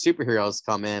group of superheroes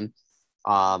come in,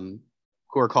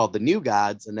 who are called the New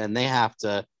Gods, and then they have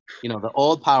to. The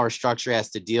old power structure has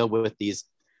to deal with these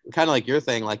kind of like your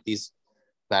thing, like these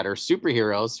better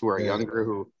superheroes who are younger,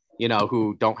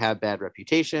 who don't have bad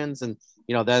reputations. And,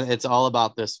 then it's all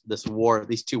about this war,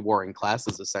 these 2 warring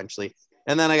classes essentially.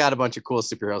 And then I got a bunch of cool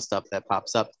superhero stuff that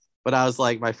pops up. But I was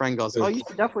like, my friend goes, oh, you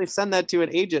should definitely send that to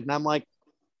an agent. And I'm like,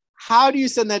 how do you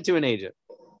send that to an agent?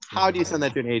 How do you send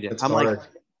that to an agent? I'm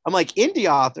like indie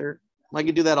author. I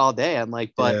could do that all day. I'm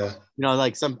like, but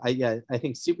like I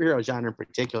think superhero genre in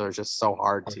particular is just so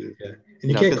hard to.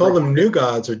 And you can't call them New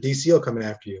Gods or DC will come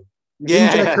after you.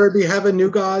 Didn't Jack Yeah. Kirby have a New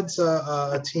Gods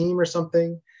a team or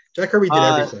something? Jack Kirby did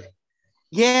everything.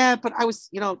 Yeah, but I was,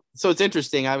 so it's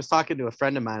interesting. I was talking to a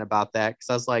friend of mine about that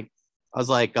because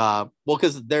well,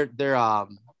 because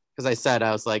because I said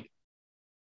I was like,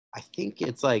 I think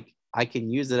it's like I can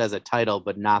use it as a title,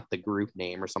 but not the group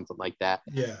name or something like that.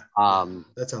 Yeah.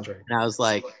 That sounds right. And I was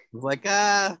like,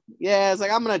 yeah, it's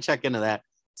like I'm gonna check into that.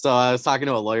 So I was talking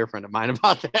to a lawyer friend of mine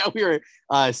about that. We were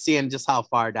seeing just how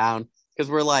far down because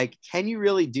we're like, can you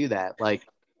really do that? Like,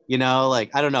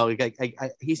 like I don't know.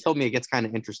 He told me it gets kind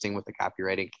of interesting with the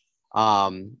copywriting.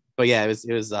 But yeah, it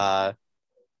was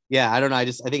yeah, I don't know. I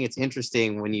think it's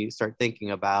interesting when you start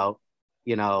thinking about,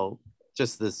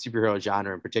 just the superhero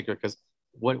genre in particular, because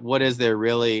what is there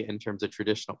really in terms of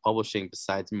traditional publishing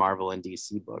besides Marvel and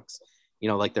DC books?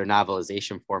 Like their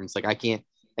novelization forms. Like I can't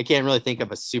really think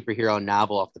of a superhero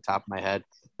novel off the top of my head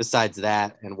besides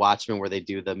that and Watchmen, where they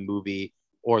do the movie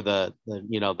or the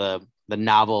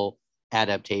novel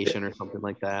adaptation or something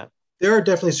like that. There are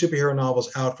definitely superhero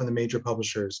novels out from the major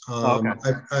publishers. Okay.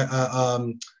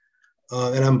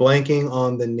 And I'm blanking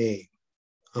on the name.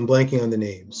 I'm blanking on the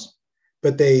names,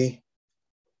 but they're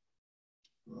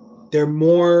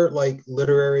more like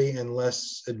literary and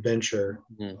less adventure.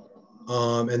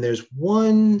 Mm-hmm. And there's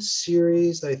one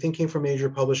series that I think came from a major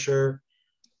publisher,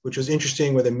 which was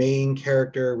interesting, where the main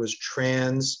character was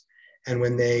trans, and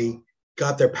when they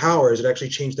got their powers, it actually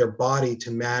changed their body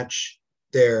to match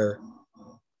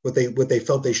what they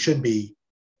felt they should be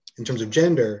in terms of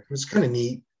gender. It was kind of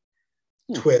neat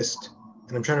twist.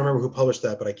 And I'm trying to remember who published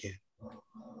that, but I can't.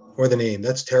 Or the name.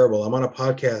 That's terrible. I'm on a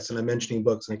podcast and I'm mentioning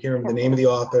books and I can't remember the name of the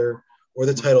author or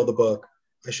the title of the book.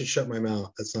 I should shut my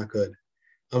mouth. That's not good.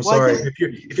 I'm sorry. If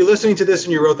you're listening to this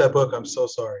and you wrote that book, I'm so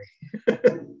sorry.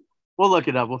 We'll look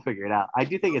it up. We'll figure it out. I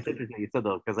do think it's interesting you said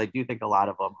though, because I do think a lot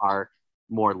of them are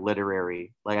more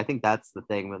literary. Like I think that's the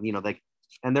thing with, like,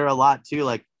 and there are a lot too.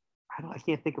 Like I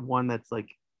can't think of one that's like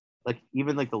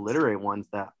even like the literary ones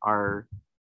that are.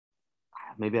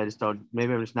 Maybe I'm just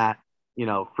not,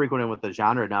 frequenting with the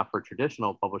genre enough for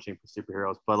traditional publishing for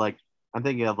superheroes. But like I'm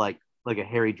thinking of like a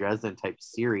Harry Dresden type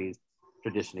series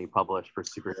traditionally published for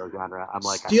superhero genre. I'm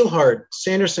like Steelheart.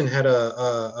 Sanderson had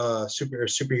a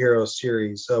superhero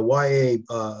series, YA.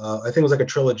 I think it was like a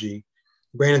trilogy.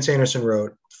 Brandon Sanderson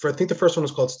wrote. I think the first one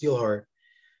was called Steelheart.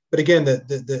 But again,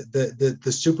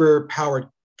 the super powered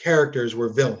characters were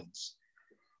villains,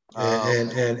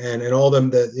 and all of them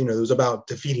that it was about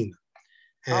defeating them.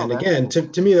 And again,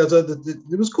 to me,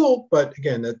 it was cool. But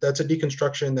again, that's a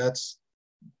deconstruction. That's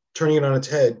turning it on its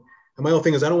head. And my whole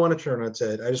thing is, I don't want to turn it on its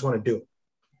head. I just want to do it.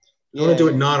 I want to do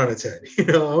it not on its head.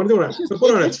 I want to do it.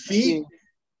 Put it on its feet.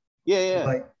 Yeah.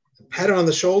 Like pat it on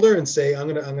the shoulder and say, I'm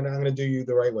gonna do you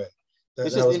the right way.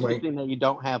 It's just interesting that you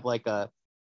don't have like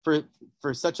for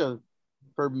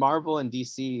Marvel and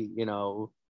DC, to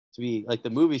be like the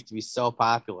movies to be so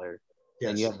popular,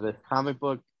 and you have the comic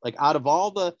book, like out of all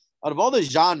the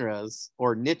genres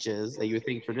or niches that you would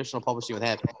think traditional publishing would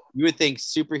have, you would think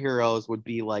superheroes would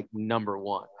be like number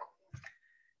one.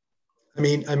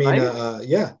 Right?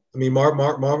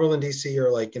 Marvel and DC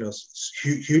are like,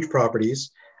 huge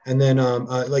properties. And then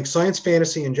like science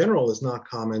fantasy in general is not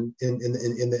common in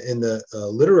the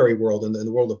literary world, in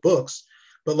the world of books,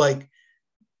 but like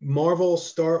Marvel,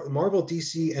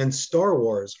 DC, and Star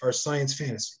Wars are science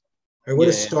fantasy. Right? What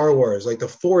is Star Wars? Like the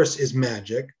Force is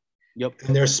magic. Yep.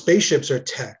 And their spaceships are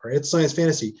tech, right? It's science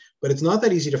fantasy, but it's not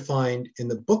that easy to find in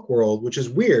the book world, which is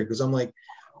weird because I'm like,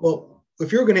 well,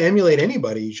 if you're going to emulate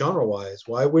anybody genre-wise,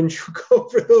 why wouldn't you go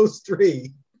for those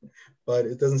three? But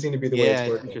it doesn't seem to be the way it's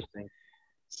working. Interesting.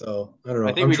 So I don't know.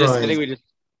 I think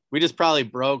we just probably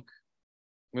broke.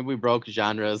 Maybe we broke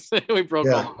genres. We broke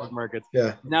all those markets.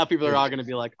 Yeah. Now people are all going to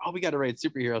be like, oh, we got to write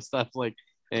superhero stuff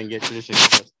and get traditional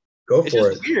stuff. Go for it. It's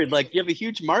just weird. Like you have a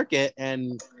huge market,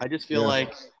 and I just feel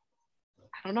like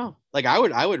I don't know. Like I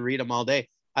would read them all day.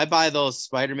 I buy those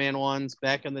Spider-Man ones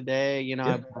back in the day.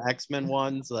 The X-Men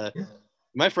ones.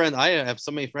 My friend, I have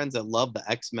so many friends that love the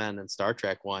X-Men and Star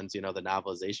Trek ones. The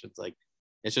novelizations. Like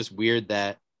it's just weird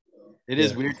that it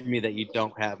is weird to me that you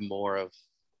don't have more of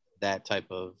that type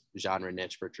of genre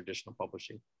niche for traditional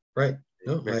publishing. Right.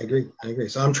 No, I agree.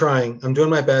 So I'm trying. I'm doing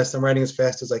my best. I'm writing as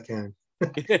fast as I can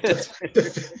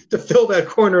to fill that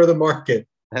corner of the market.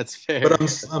 That's fair. But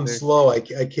I'm slow. I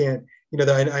can't.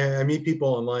 I meet people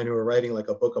online who are writing like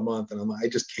a book a month, and I'm like, I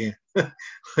just can't.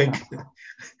 Like,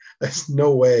 there's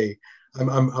no way.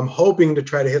 I'm hoping to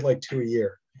try to hit like 2 a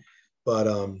year,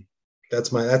 but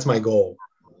that's my goal.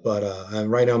 But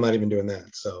right now I'm not even doing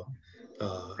that. So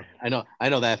I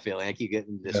know that feeling. I keep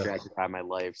getting Yeah. distracted by my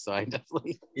life, so I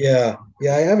definitely. Yeah,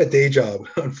 yeah, I have a day job.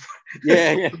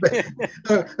 Yeah,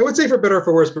 I would say for better or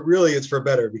for worse, but really it's for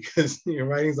better because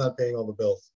writing's not paying all the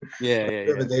bills. yeah, I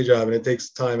have yeah. a day job and it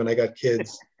takes time, and I got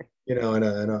kids, and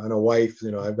a wife.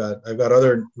 I've got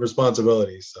other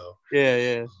responsibilities. So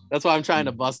Yeah. That's why I'm trying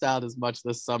to bust out as much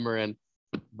this summer and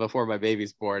before my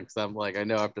baby's born, because I'm like, I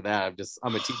know after that,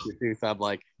 I'm a teacher too, so I'm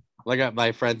like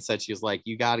my friend said, she was like,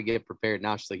 you got to get prepared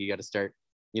now. She's like, you got to start,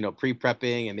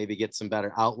 pre-prepping and maybe get some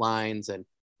better outlines. And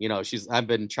I've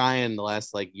been trying the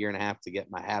last like year and a half to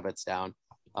get my habits down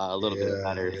a little bit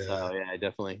better. yeah, So yeah, I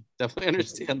definitely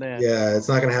understand that. yeah, it's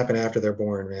not going to happen after they're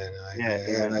born, man. Yeah,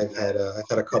 amen. I've had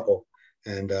a couple,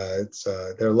 and it's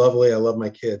they're lovely. I love my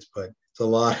kids, but it's a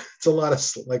lot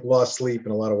of like lost sleep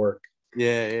and a lot of work.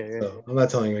 Yeah. So I'm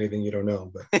not telling you anything you don't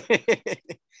know, but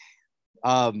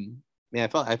Yeah,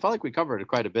 I felt like we covered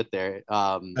quite a bit there.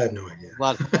 I have no idea.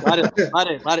 A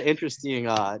lot of interesting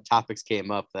topics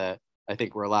came up that I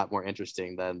think were a lot more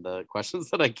interesting than the questions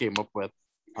that I came up with.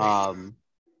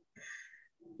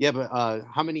 Yeah, but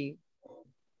how many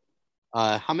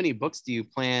books do you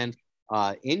plan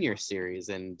in your series,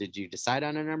 and did you decide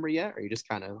on a number yet, or you just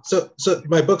kind of? So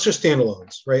my books are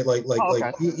standalones, right?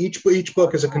 Okay. Each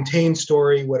book is a contained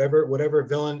story, whatever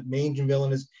villain, main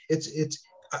villain is. It's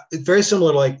very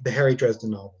similar to like the Harry Dresden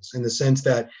novels in the sense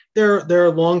that there are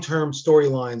long-term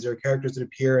storylines. There are characters that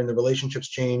appear and the relationships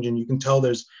change, and you can tell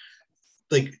there's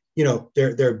like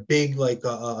there are big like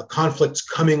conflicts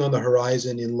coming on the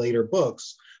horizon in later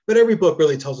books. But every book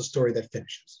really tells a story that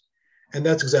finishes, and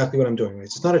that's exactly what I'm doing. Right?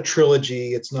 It's not a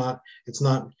trilogy. It's not.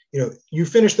 You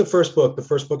finish the first book. The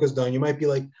first book is done. You might be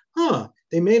like,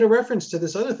 they made a reference to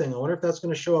this other thing. I wonder if that's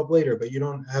going to show up later. But you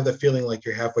don't have the feeling like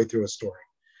you're halfway through a story.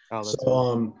 Oh, that's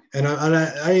So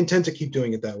I intend to keep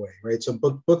doing it that way, right? So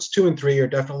books 2 and 3 are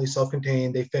definitely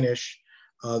self-contained. They finish,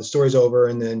 the story's over,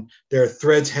 and then there are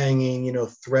threads hanging.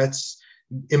 Threats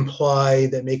imply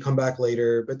that may come back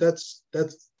later. But that's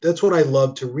what I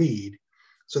love to read.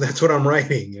 So that's what I'm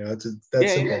writing. It's that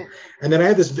simple. Yeah. And then I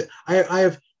have this. I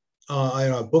have.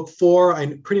 Book 4,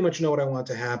 I pretty much know what I want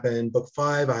to happen. Book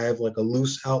 5, I have like a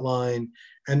loose outline,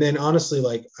 and then honestly,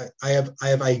 like I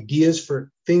have ideas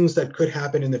for things that could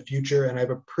happen in the future, and I have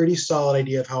a pretty solid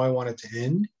idea of how I want it to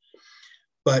end.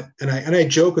 But I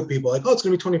joke with people like, oh, it's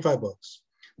going to be 25 books,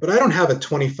 but I don't have a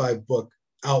 25 book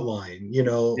outline.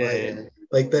 Yeah.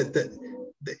 Like that.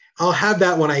 I'll have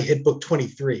that when I hit book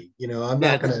 23. I'm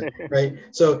not gonna right.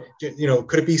 So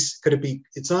could it be?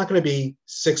 It's not going to be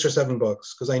 6 or 7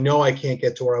 books because I know I can't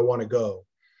get to where I want to go.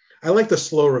 I like the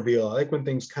slow reveal. I like when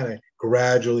things kind of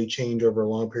gradually change over a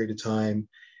long period of time,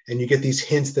 and you get these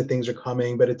hints that things are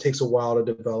coming, but it takes a while to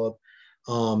develop.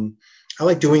 I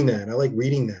like doing that. I like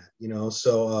reading that.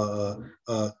 So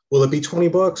will it be 20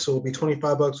 books? Will it be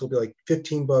 25 books? Will it be like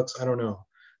 15 books? I don't know.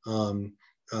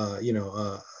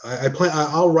 I plan.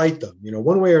 I'll write them.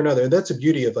 One way or another. And that's the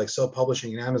beauty of like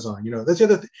self-publishing and Amazon. That's the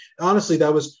other thing. Honestly,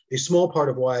 that was a small part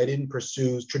of why I didn't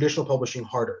pursue traditional publishing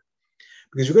harder,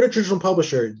 because you go to a traditional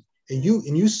publisher and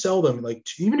you sell them like,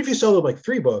 even if you sell them like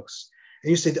 3 books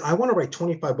and you say, I want to write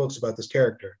 25 books about this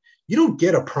character, you don't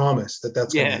get a promise that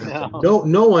that's going to happen.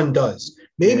 No one does.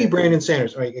 Maybe Brandon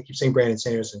Sanderson. Right? I keep saying Brandon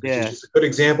Sanderson because he's just a good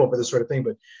example for this sort of thing.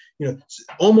 But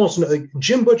almost like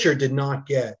Jim Butcher did not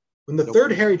get, when the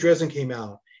third Harry Dresden came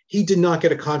out, he did not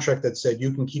get a contract that said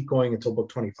you can keep going until book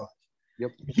 25.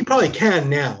 Yep. He probably can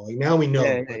now. Like now we know.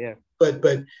 Yeah. But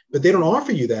they don't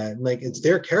offer you that. And like it's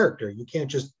their character. You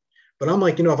can't just. But I'm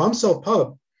like, if I'm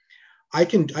self-pub, I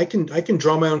can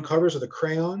draw my own covers with a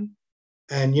crayon,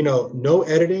 and no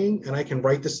editing, and I can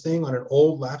write this thing on an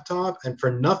old laptop, and for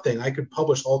nothing I could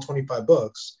publish all 25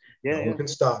 books. No one can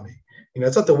stop me.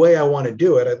 It's not the way I want to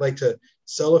do it. I'd like to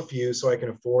sell a few so I can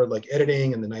afford like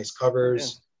editing and the nice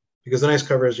covers, because the nice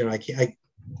covers, I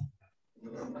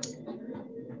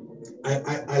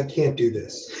can't do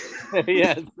this.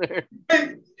 Yes, sir.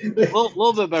 A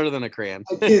little bit better than a crayon.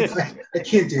 I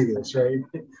can't do this, right?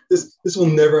 This will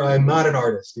never. I'm not an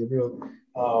artist.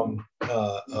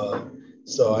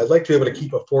 So I'd like to be able to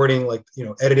keep affording, like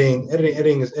editing.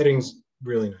 Editing's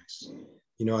really nice.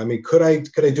 Could I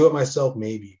do it myself?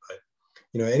 Maybe, but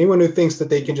anyone who thinks that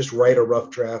they can just write a rough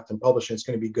draft and publish it, it's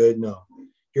going to be good. No,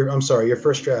 I'm sorry, your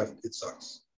first draft, it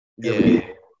sucks.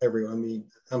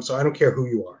 I'm sorry, I don't care who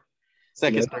you are.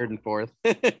 Second, third, and fourth.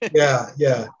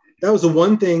 Yeah. That was the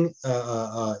one thing,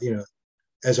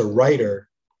 as a writer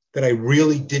that I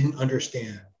really didn't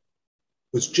understand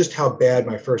was just how bad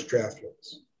my first draft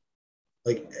was.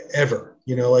 Like ever,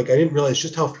 like I didn't realize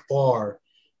just how far,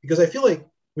 because I feel like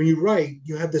when you write,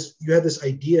 you have this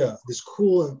idea, this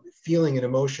cool feeling and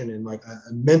emotion and like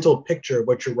a mental picture of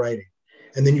what you're writing.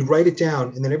 And then you write it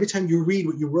down. And then every time you read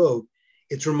what you wrote,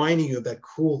 it's reminding you of that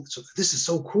cool. So this is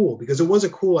so cool because it was a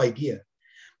cool idea.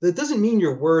 That doesn't mean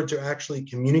your words are actually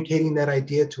communicating that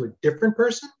idea to a different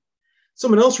person.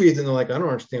 Someone else reads it and they're like, I don't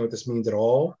understand what this means at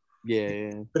all.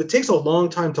 Yeah. But it takes a long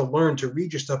time to learn to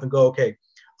read your stuff and go, okay,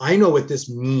 I know what this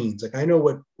means. Like I know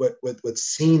what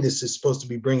scene this is supposed to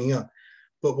be bringing up.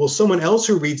 But will someone else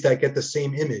who reads that get the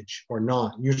same image or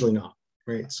not? Usually not,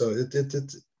 right? So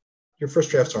your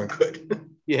first drafts aren't good.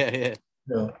 Yeah.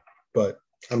 No, but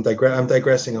I'm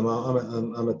digressing. I'm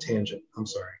a tangent. I'm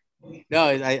sorry. No,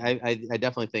 I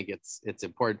definitely think it's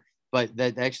important. But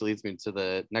that actually leads me to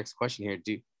the next question here.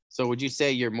 So would you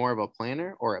say you're more of a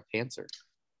planner or a pantser?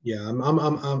 Yeah,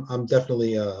 I'm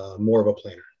definitely more of a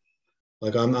planner.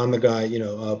 Like I'm the guy,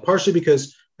 partially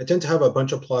because I tend to have a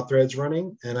bunch of plot threads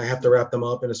running and I have to wrap them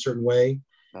up in a certain way.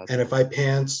 And if I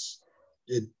pants,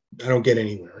 I don't get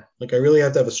anywhere. Like I really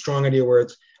have to have a strong idea where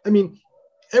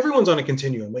everyone's on a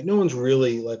continuum. Like no one's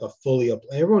really like a fully up.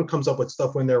 Everyone comes up with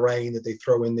stuff when they're writing that they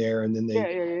throw in there and then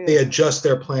they adjust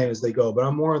their plan as they go. But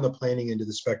I'm more on the planning end of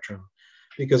the spectrum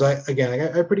because I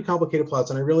got pretty complicated plots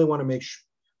and I really want to make sure.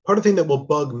 Part of the thing that will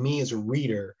bug me as a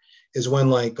reader is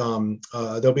when like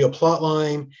there'll be a plot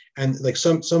line and like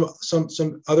some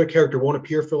other character won't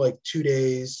appear for like 2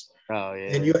 days. Oh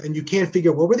yeah. And you can't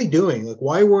figure what were they doing? Like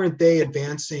why weren't they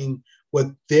advancing what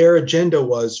their agenda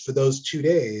was for those 2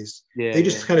 days? Yeah, they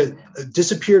just kind of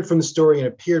disappeared from the story and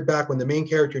appeared back when the main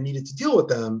character needed to deal with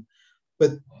them,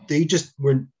 but they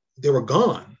were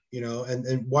gone,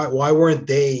 and why weren't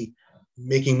they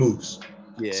making moves?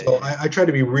 Yeah. So I try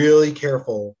to be really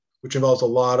careful, which involves a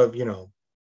lot of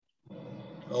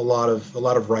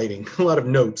writing, a lot of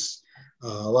notes,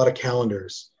 a lot of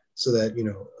calendars, so that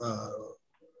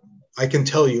I can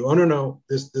tell you, oh no,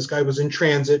 this guy was in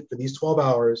transit for these 12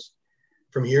 hours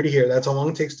from here to here. That's how long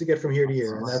it takes to get from here to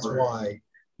here, and that's why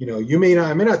I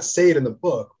may not say it in the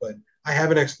book, but I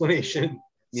have an explanation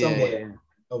somewhere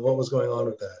of what was going on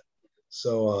with that.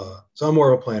 So I'm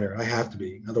more of a planner. I have to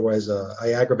be, otherwise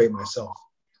I aggravate myself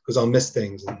because I'll miss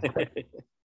things. And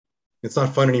it's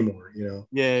not fun anymore,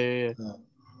 Yeah.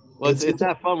 Well, it's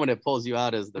not fun when it pulls you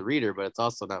out as the reader, but it's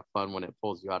also not fun when it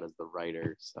pulls you out as the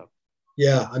writer. So.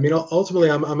 Yeah, I mean, ultimately,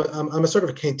 I'm a sort of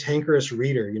a cantankerous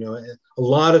reader. A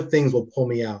lot of things will pull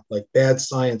me out. Like bad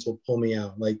science will pull me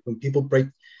out. Like when people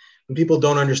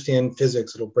don't understand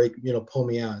physics, it'll pull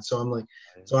me out. So I'm like,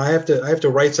 so I have to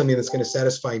write something that's going to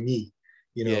satisfy me.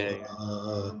 And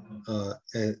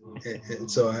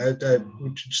so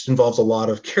it just involves a lot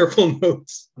of careful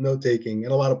note taking,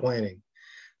 and a lot of planning.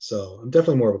 So I'm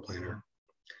definitely more of a planner.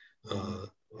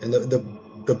 And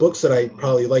the books that I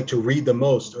probably like to read the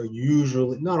most are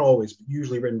usually, not always, but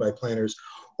usually written by planners.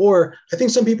 Or I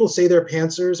think some people say they're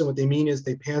pantsers, and what they mean is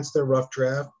they pants their rough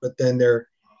draft, but then their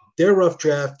rough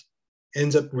draft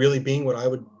ends up really being what I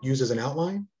would use as an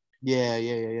outline. Yeah.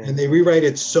 And they rewrite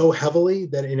it so heavily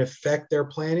that in effect they're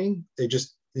planning. They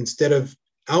just, instead of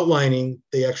outlining,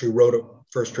 they actually wrote a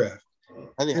first draft.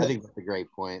 I think that's a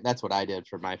great point. That's what I did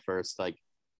for my first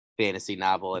fantasy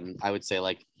novel, and I would say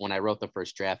when I wrote the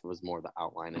first draft, it was more the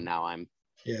outline, and now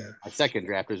my second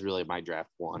draft is really my draft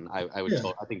one. I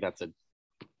think that's a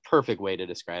perfect way to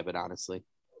describe it, honestly.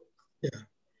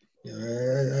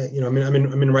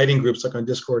 I'm in writing groups like on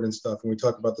Discord and stuff, and we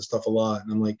talk about this stuff a lot,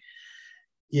 and I'm like,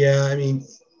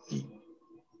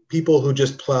 people who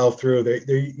just plow through,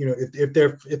 if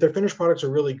their finished products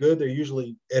are really good, they're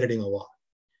usually editing a lot.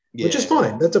 Yeah. Which is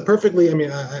fine. That's a perfectly,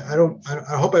 I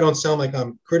hope I don't sound like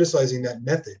I'm criticizing that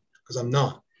method, because I'm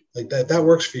not. Like that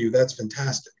works for you. That's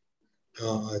fantastic.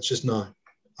 It's just not.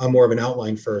 I'm more of an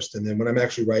outline first. And then when I'm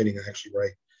actually writing, I actually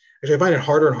write. Actually, I find it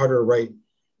harder and harder to write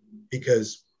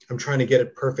because I'm trying to get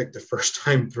it perfect the first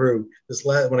time through.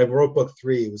 When I wrote book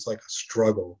 3, it was like a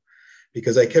struggle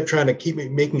because I kept trying to keep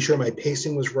making sure my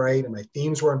pacing was right and my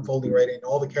themes were unfolding right and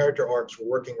all the character arcs were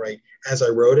working right as I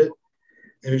wrote it.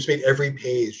 And it just made every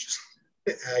page just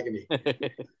agony.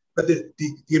 But the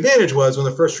advantage was when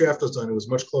the first draft was done, it was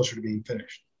much closer to being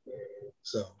finished.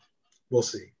 So we'll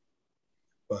see.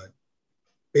 But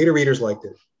beta readers liked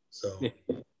it. So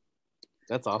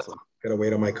that's awesome. Gotta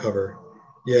wait on my cover.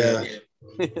 Yeah.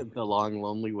 The long,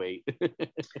 lonely wait.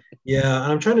 Yeah,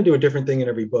 and I'm trying to do a different thing in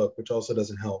every book, which also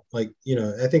doesn't help. Like,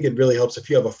 I think it really helps if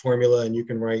you have a formula and you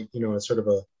can write, a sort of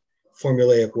a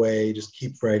formulaic way, just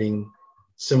keep writing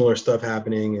similar stuff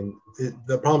happening. And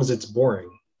the problem is it's boring.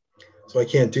 So I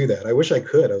can't do that. I wish I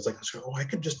could. I was like, I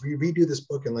could just redo this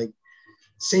book and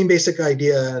same basic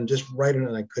idea and just write it,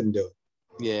 and I couldn't do it.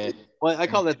 Yeah. Well, I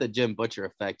call that the Jim Butcher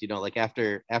effect.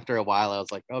 After a while, I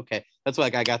was like, okay, that's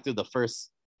why I got through the first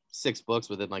 6 books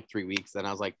within like 3 weeks. And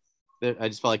I was like, I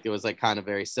just felt like it was like kind of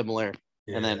very similar.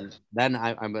 Yeah. And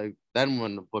then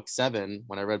when book 7,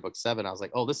 when I read book 7, I was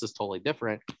like, oh, this is totally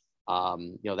different.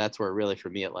 That's where really for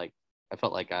me, I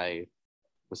felt like I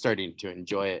was starting to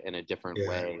enjoy it in a different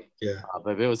way. Yeah.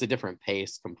 But it was a different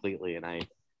pace completely. And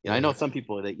I know some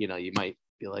people that, you might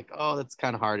be like, oh, that's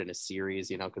kind of hard in a series,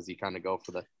 because you kind of go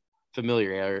for the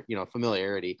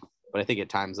familiarity. But I think at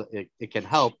times it can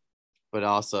help, but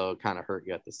also kind of hurt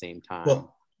you at the same time.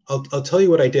 Well, I'll tell you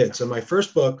what I did. So my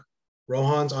first book,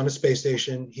 Rohan's on a space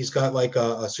station. He's got like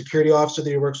a security officer that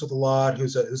he works with a lot,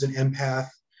 who's an empath,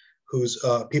 who's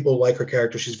people like her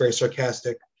character. She's very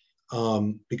sarcastic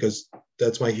because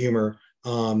that's my humor.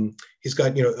 He's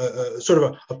got, sort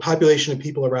of a population of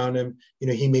people around him.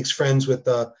 He makes friends with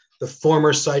the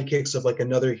former sidekicks of like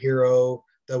another hero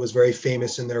that was very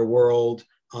famous in their world,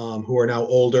 who are now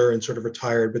older and sort of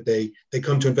retired, but they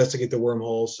come to investigate the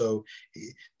wormhole. So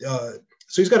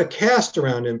he's got a cast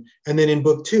around him. And then in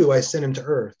book 2, I sent him to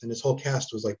Earth, and his whole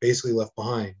cast was like basically left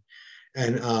behind.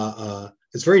 And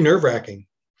it's very nerve-wracking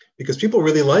because people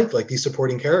really like these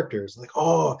supporting characters. Like,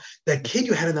 oh, that kid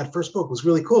you had in that first book was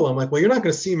really cool. I'm like, well, you're not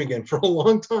going to see him again for a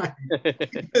long time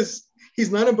because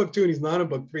he's not in book 2 and he's not in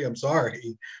book 3. I'm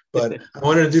sorry, but I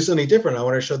wanted to do something different. I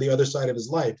wanted to show the other side of his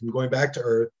life and going back to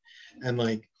Earth and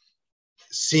like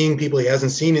seeing people he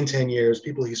hasn't seen in 10 years,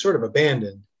 people he sort of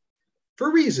abandoned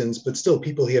for reasons, but still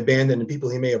people he abandoned and people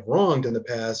he may have wronged in the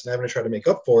past, and having to try to make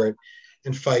up for it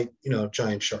and fight,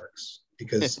 giant sharks.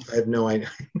 Because I have no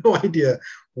idea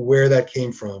where that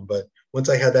came from. But once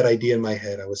I had that idea in my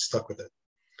head, I was stuck with it.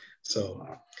 So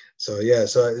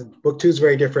book 2 is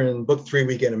very different. And book 3,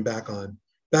 we get him back on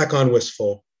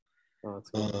Wistful. Oh,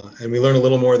 that's cool. And we learn a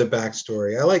little more of the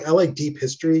backstory. I like deep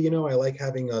history. I like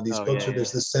having these books where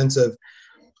there's this sense of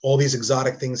all these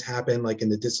exotic things happen, like in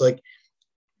the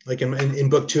like in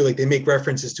book 2, like they make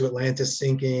references to Atlantis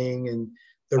sinking and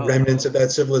the remnants of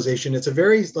that civilization. It's a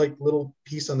very like little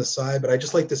piece on the side, but I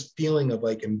just like this feeling of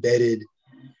like embedded.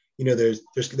 There's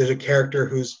a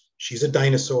character she's a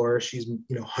dinosaur. She's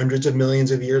hundreds of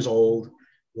millions of years old,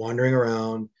 wandering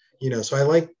around. So I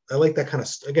like that kind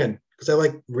of again because I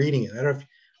like reading it. I don't know if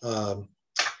do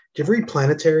you ever read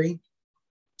Planetary?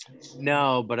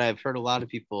 No, but I've heard a lot of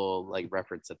people like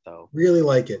reference it though. Really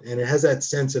like it, and it has that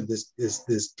sense of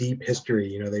this deep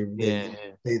history.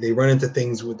 They run into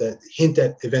things with that hint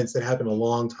at events that happened a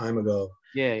long time ago.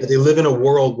 Yeah. They live in a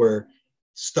world where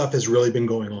stuff has really been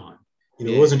going on.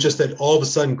 It wasn't just that all of a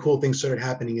sudden cool things started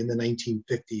happening in the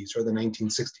 1950s or the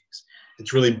 1960s.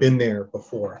 It's really been there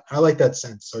before. I like that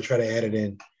sense, so I try to add it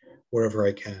in wherever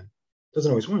I can. Doesn't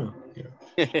always win,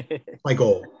 It's my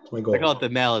goal. I call it the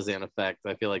Malazan effect.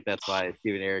 I feel like that's why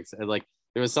Steven Erikson, like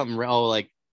there was something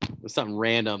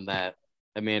random that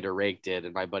Amanda Rake did,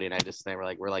 and my buddy and I just were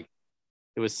like,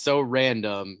 it was so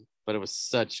random, but it was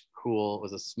such cool. It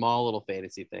was a small little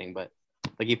fantasy thing, but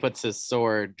like he puts his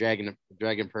sword, dragon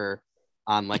purr,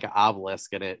 on like an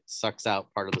obelisk, and it sucks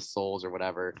out part of the souls or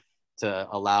whatever to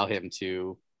allow him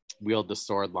to wield the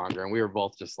sword longer. And we were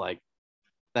both just like,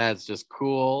 that's just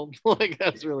cool. Like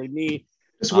that's really neat.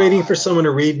 Just waiting for someone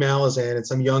to read Malazan and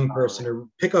some young person to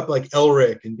pick up like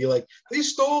Elric and be like, they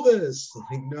stole this.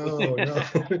 Like, no,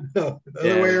 the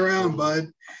other way around,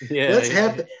 bud. Yeah. That's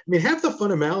half the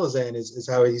fun of Malazan is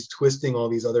how he's twisting all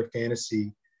these other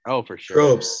fantasy for sure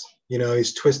tropes.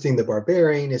 He's twisting the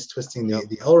barbarian, he's twisting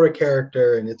the Elric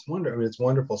character, and it's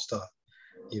wonderful stuff.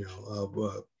 We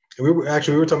were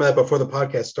talking about that before the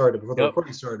podcast started, before the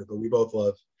recording started, but we both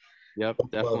love. Yep,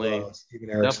 definitely.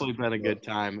 Definitely been a good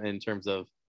time in terms of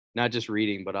not just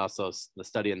reading, but also the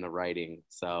study and the writing.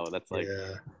 So that's like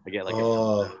I get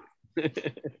like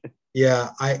yeah,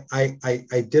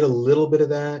 I did a little bit of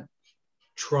that,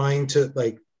 trying to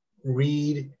like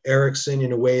read Erikson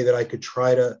in a way that I could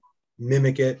try to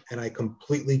mimic it, and I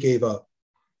completely gave up.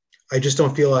 I just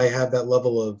don't feel I have that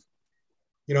level of,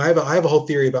 I have a whole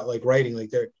theory about like writing,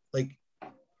 like they're like.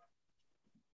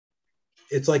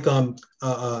 It's like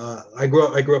I grew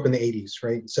up in the 80s,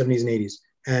 right? 70s and 80s.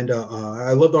 And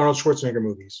I loved Arnold Schwarzenegger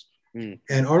movies. And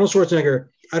Arnold Schwarzenegger,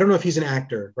 I don't know if he's an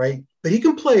actor, right? But he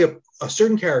can play a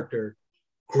certain character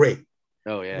great.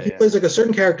 Oh, yeah. He plays like a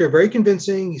certain character, very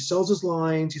convincing. He sells his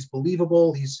lines. He's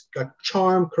believable. He's got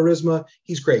charm, charisma.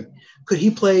 He's great. Could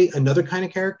he play another kind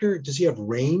of character? Does he have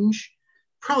range?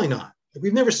 Probably not. Like,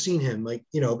 we've never seen him, but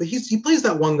he plays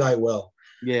that one guy well.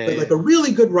 Yeah, but like a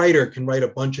really good writer can write a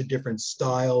bunch of different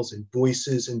styles and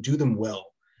voices and do them well.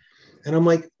 And I'm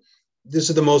like, this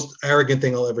is the most arrogant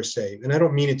thing I'll ever say. And I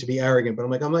don't mean it to be arrogant, but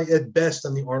I'm like, at best,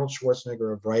 I'm the Arnold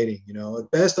Schwarzenegger of writing. At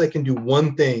best, I can do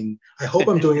one thing. I hope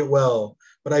I'm doing it well,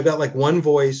 but I've got like one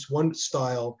voice, one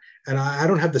style, and I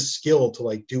don't have the skill to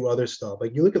like do other stuff.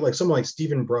 Like you look at like someone like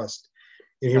Stephen Brust,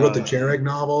 and he wrote the Jareg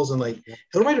novels, and like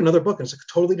he'll write another book and it's like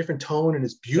a totally different tone and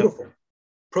it's beautiful. Yep.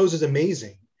 Prose is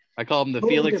amazing. I call him the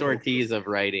totally Felix different. Ortiz of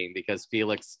writing, because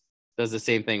Felix does the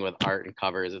same thing with art and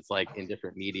covers. It's like in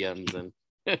different mediums and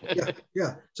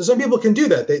yeah. So some people can do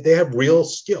that. They have real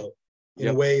skill in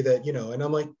a way that, you know, and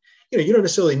I'm like, you know, you don't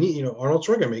necessarily need, you know, Arnold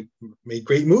Schwarzenegger made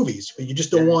great movies, but you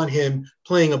just don't want him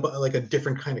playing like a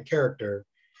different kind of character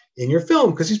in your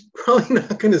film, because he's probably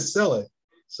not going to sell it.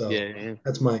 So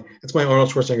that's my Arnold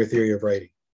Schwarzenegger theory of writing.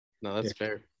 No, that's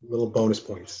fair. Little bonus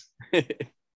points.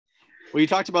 Well, you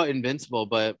talked about Invincible,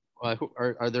 but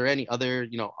are there any other,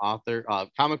 you know,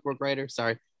 comic book writers,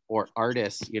 or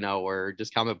artists, you know, or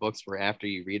just comic books where after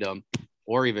you read them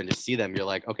or even just see them, you're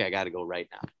like, okay, I got to go right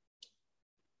now?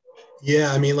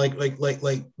 Yeah, I mean, like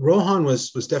Rohan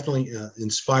was definitely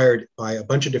inspired by a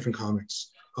bunch of different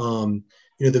comics. You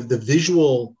know, the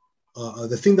visual,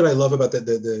 the thing that I love about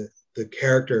the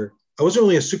character. I wasn't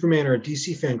really a Superman or a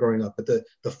DC fan growing up, but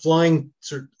the flying,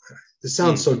 this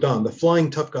sounds so dumb, the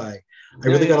flying tough guy. I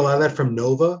really got a lot of that from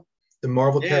Nova, the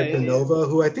Marvel character Nova,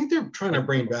 who I think they're trying to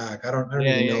bring back. I don't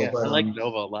really know, but I like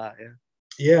Nova a lot.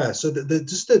 Yeah. So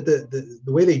the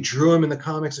way they drew him in the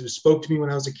comics, it just spoke to me when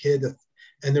I was a kid.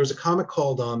 And there was a comic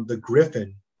called The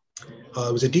Griffin.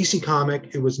 It was a DC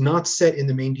comic. It was not set in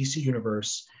the main DC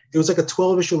universe. It was like a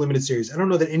 12-issue limited series. I don't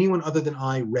know that anyone other than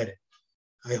I read it.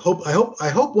 I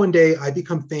hope one day I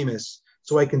become famous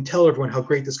so I can tell everyone how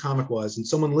great this comic was, and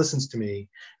someone listens to me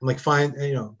and like find,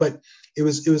 you know. But it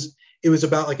was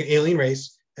about like an alien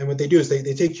race, and what they do is they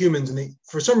take humans, and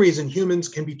for some reason humans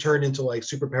can be turned into like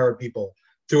superpowered people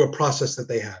through a process that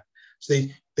they have. So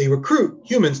they recruit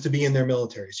humans to be in their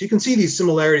military. So you can see these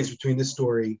similarities between this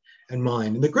story and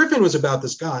mine. And The Griffin was about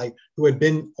this guy who had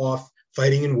been off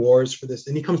fighting in wars for this,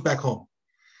 and he comes back home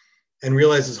and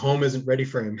realizes home isn't ready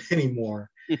for him anymore.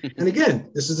 And again,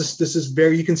 this is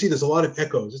very, you can see there's a lot of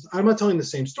echoes. I'm not telling the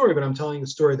same story, but I'm telling a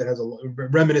story that has a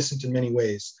reminiscent in many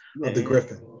ways of The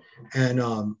Griffin. And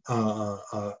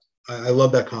I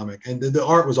love that comic. And the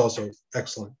art was also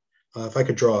excellent. If I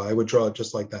could draw, I would draw it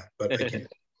just like that, but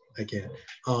I can't.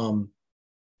 And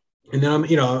then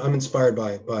I'm inspired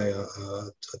by a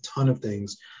ton of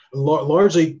things,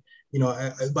 largely, you know,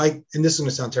 and this is going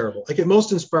to sound terrible. I get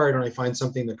most inspired when I find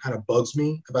something that kind of bugs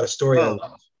me about a story I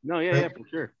love. No, yeah, for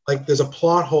sure. Like there's a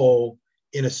plot hole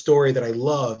in a story that I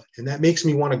love, and that makes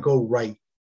me want to go write,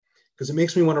 because it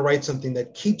makes me want to write something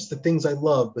that keeps the things I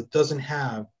love but doesn't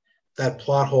have that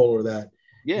plot hole or that.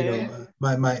 The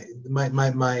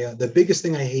biggest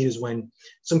thing I hate is when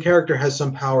some character has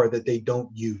some power that they don't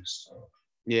use.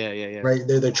 Right?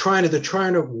 They're trying to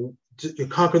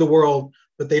conquer the world,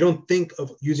 but they don't think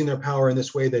of using their power in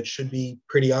this way that should be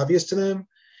pretty obvious to them.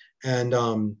 And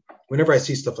whenever I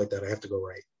see stuff like that, I have to go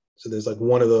right. So there's like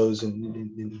one of those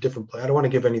in different. I don't want to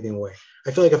give anything away.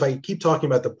 I feel like if I keep talking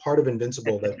about the part of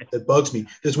Invincible that bugs me,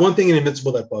 there's one thing in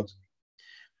Invincible that bugs me,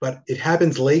 but it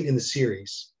happens late in the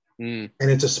series. And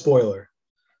it's a spoiler.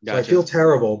 Gotcha. So I feel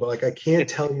terrible, but like I can't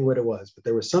tell you what it was, but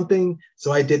there was something.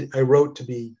 So I wrote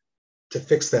to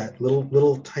fix that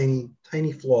little tiny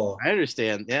flaw. I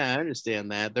understand. Yeah, I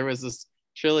understand that. There was this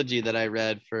trilogy that I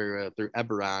read through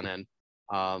Eberron,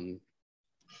 and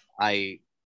I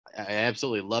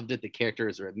absolutely loved it. The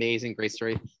characters are amazing, great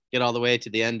story. Get all the way to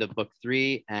the end of book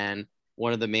 3, and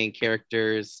one of the main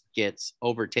characters gets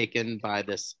overtaken by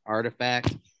this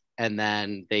artifact. And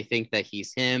then they think that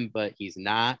he's him, but he's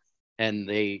not. And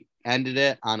they ended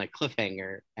it on a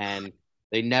cliffhanger, and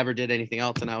they never did anything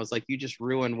else. And I was like, you just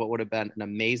ruined what would have been an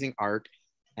amazing arc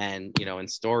and, you know,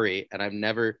 and story. And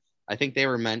I think they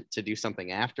were meant to do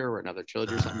something after, or another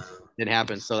trilogy or something. It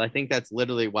happened. So I think that's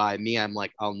literally why I'm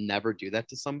like, I'll never do that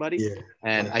to somebody. Yeah,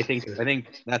 and I think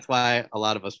that's why a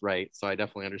lot of us write. So I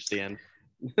definitely understand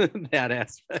that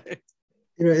aspect.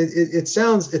 You know, it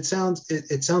sounds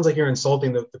like you're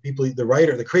insulting the people, the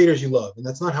writer, the creators you love, and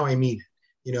that's not how I mean it.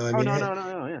 You know, I mean,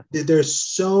 no. There's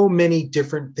so many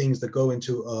different things that go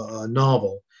into a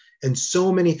novel, and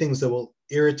so many things that will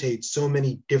irritate so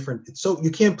many different. So you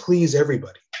can't please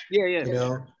everybody. Yeah. You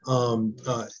know,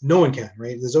 no one can,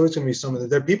 right? There's always going to be someone.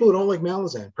 There are people who don't like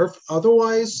Malazan.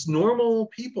 Otherwise, normal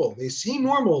people. They seem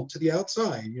normal to the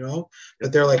outside, you know,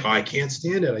 but they're like, oh, I can't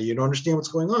stand it. You don't understand what's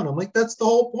going on. I'm like, that's the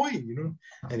whole point, you know.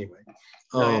 Anyway,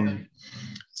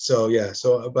 So yeah.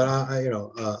 So, but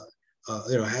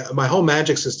my whole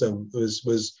magic system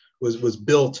was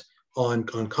built on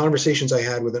conversations I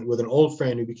had with an old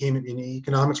friend who became an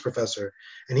economics professor,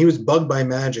 and he was bugged by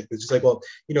magic. It's just like, well,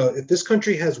 you know, if this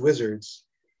country has wizards,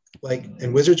 like,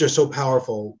 and wizards are so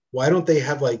powerful. Why don't they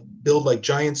have like build like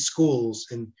giant schools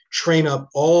and train up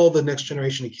all the next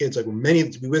generation of kids, like many of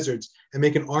them to be wizards, and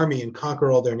make an army and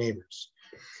conquer all their neighbors?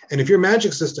 And if your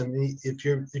magic system,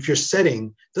 if your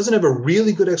setting doesn't have a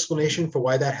really good explanation for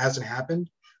why that hasn't happened,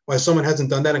 why someone hasn't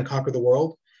done that and conquered the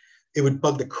world, it would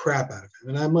bug the crap out of him.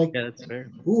 And I'm like, Yeah, that's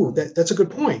fair. ooh, that's a good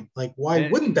point. Like, why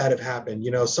wouldn't that have happened?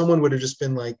 You know, someone would have just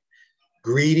been like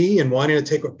greedy and wanting to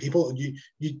take over people.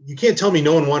 You can't tell me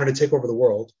no one wanted to take over the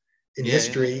world in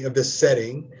history of this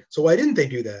setting. So why didn't they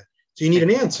do that? So you need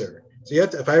an answer. So you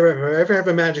have to, if I ever have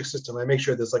a magic system, I make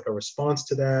sure there's like a response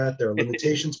to that. There are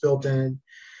limitations built in.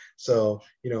 So,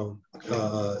 you know,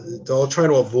 all trying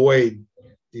to avoid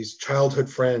these childhood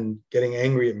friend getting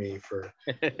angry at me for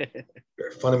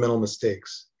fundamental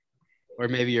mistakes. Or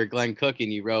maybe you're Glenn Cook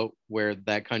and you wrote where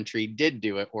that country did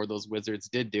do it, or those wizards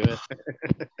did do it.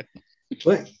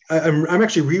 But I'm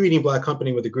actually rereading Black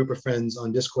Company with a group of friends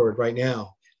on Discord right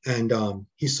now, and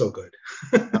he's so good.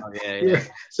 Oh, yeah.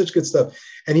 Such good stuff.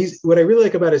 And what I really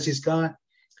like about it is he's got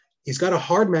a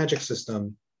hard magic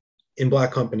system in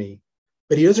Black Company,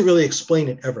 but he doesn't really explain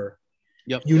it ever.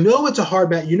 Know it's a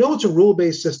hard you know it's a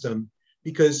rule-based system,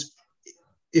 because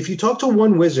if you talk to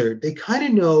one wizard, they kind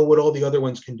of know what all the other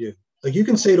ones can do. Like, you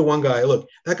can say to one guy, look,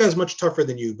 that guy's much tougher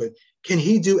than you, but can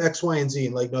he do X, Y, and Z?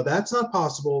 And like, no, that's not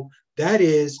possible. That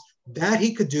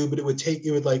he could do, but it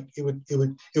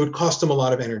would cost him a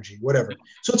lot of energy, whatever.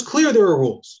 So it's clear there are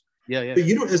rules. Yeah. But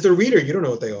you don't, as the reader, you don't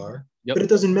know what they are. But it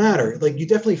doesn't matter. Like, you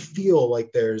definitely feel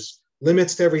like there's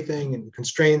limits to everything and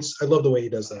constraints. I love the way he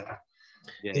does that.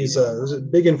 Yeah, it was a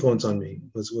big influence on me.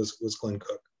 Was Glenn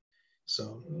Cook.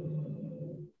 So.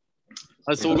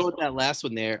 So we'll go with that last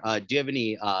one there. Do you have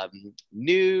any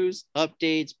news,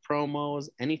 updates, promos,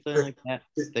 anything like that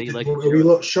you'd like? Are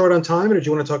we short on time, or do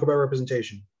you want to talk about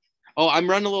representation? Oh, I'm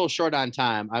running a little short on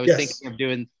time. I was thinking of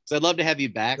doing, so I'd love to have you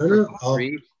back for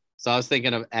free. So I was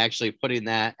thinking of actually putting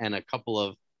that and a couple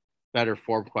of better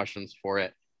form questions for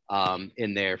it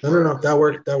in there. No, that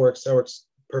works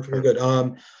perfectly good.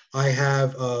 I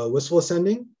have Wistful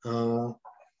Ascending,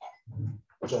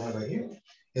 which I have right here,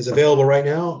 is available right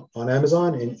now on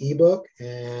Amazon in ebook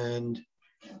and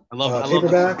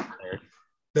paperback.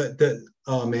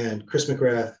 Oh man, Chris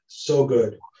McGrath, so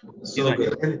good. So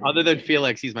good. Other than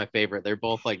Felix, he's my favorite. They're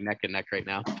both like neck and neck right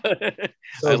now.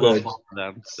 So good. Love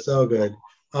them. So good.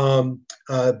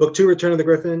 Book 2, Return of the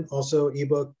Griffin, also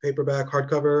ebook, paperback,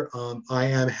 hardcover. I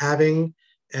am having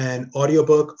an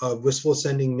audiobook of Wistful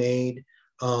Ascending made.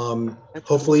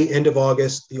 Hopefully end of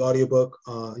August, the audiobook.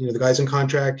 The guy's in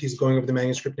contract. He's going over the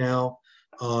manuscript now.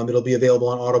 It'll be available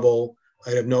on Audible.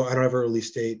 I don't have a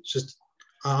release date. It's just,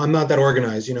 I'm not that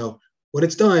organized. When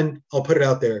it's done, I'll put it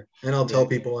out there and I'll tell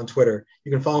people on Twitter.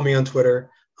 You can follow me on Twitter.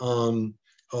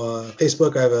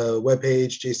 Facebook, I have a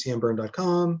webpage,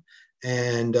 jcmberne.com.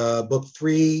 And book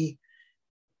 3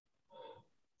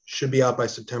 should be out by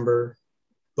September.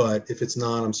 But if it's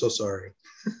not, I'm so sorry.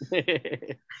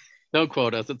 Don't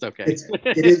quote us. It's okay.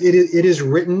 It is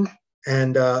written,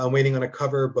 and I'm waiting on a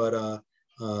cover. But I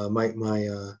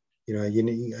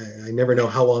never know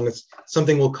how long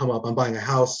something will come up. I'm buying a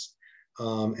house,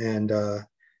 and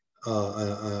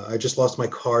I just lost my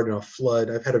card in a flood.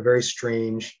 I've had a very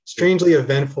strangely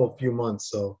eventful few months.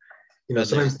 So,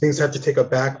 sometimes things have to take a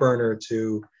back burner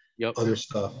to other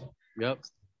stuff. Yep,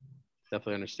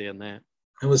 definitely understand that.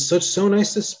 It was so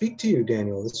nice to speak to you,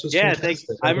 Daniel. This was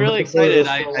fantastic. I'm really excited.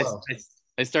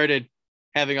 I started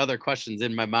having other questions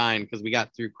in my mind because we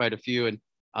got through quite a few, and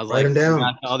I was got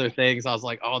to other things. I was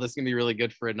like, oh, this is gonna be really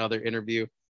good for another interview.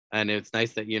 And it's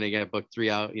nice that you get book 3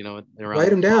 out.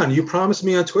 Write them down. You promised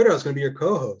me on Twitter I was going to be your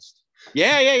co-host.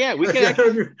 Yeah. We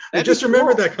can. I just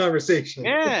remembered that conversation.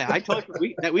 Yeah, I told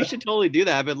we should totally do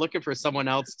that. I've been looking for someone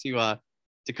else to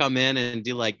come in and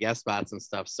do like guest spots and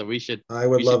stuff. So we should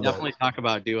definitely talk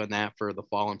about doing that for the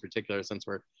fall in particular, since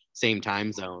we're same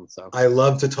time zone. So I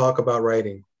love to talk about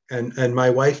writing, and my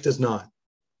wife does not.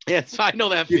 Yes, I know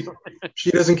that.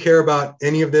 She doesn't care about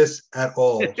any of this at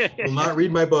all. She will not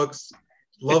read my books.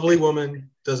 Lovely woman,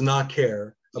 does not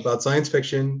care about science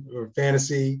fiction or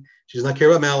fantasy. She does not care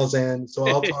about Malazan. So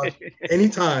I'll talk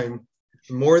anytime.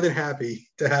 I'm more than happy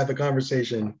to have a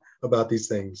conversation about these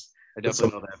things. I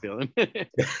definitely know that feeling.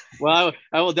 Well,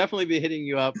 I will definitely be hitting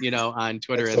you up, on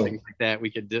Twitter and things like that. We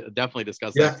could definitely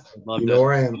discuss that. I'd love to.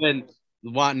 Where I am. I've been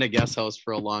wanting a guest host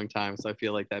for a long time, so I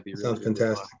feel like that'd be really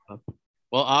fantastic. Really fun.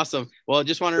 Well, awesome. Well, I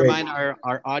just want to remind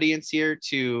our audience here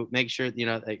to make sure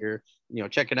that you're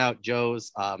checking out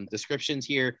Joe's descriptions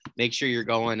here. Make sure you're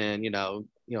going and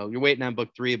you're waiting on book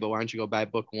 3, but why don't you go buy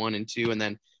book 1 and 2, and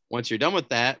then once you're done with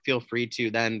that, feel free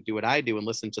to then do what I do and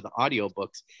listen to the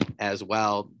audiobooks as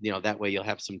well. That way you'll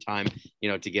have some time,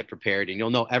 to get prepared, and you'll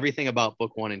know everything about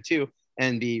book 1 and 2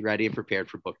 and be ready and prepared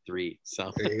for book 3.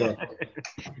 So there you go.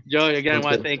 Joe, again, Sounds I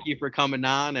want to good. thank you for coming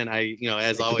on. And I,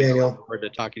 as Thank you, always, I Daniel. look forward to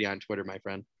talking to you on Twitter, my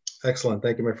friend. Excellent.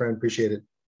 Thank you, my friend. Appreciate it.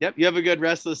 Yep. You have a good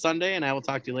rest of the Sunday, and I will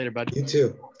talk to you later, bud. You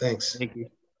too. Thanks. Thank you.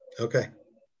 Okay.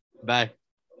 Bye.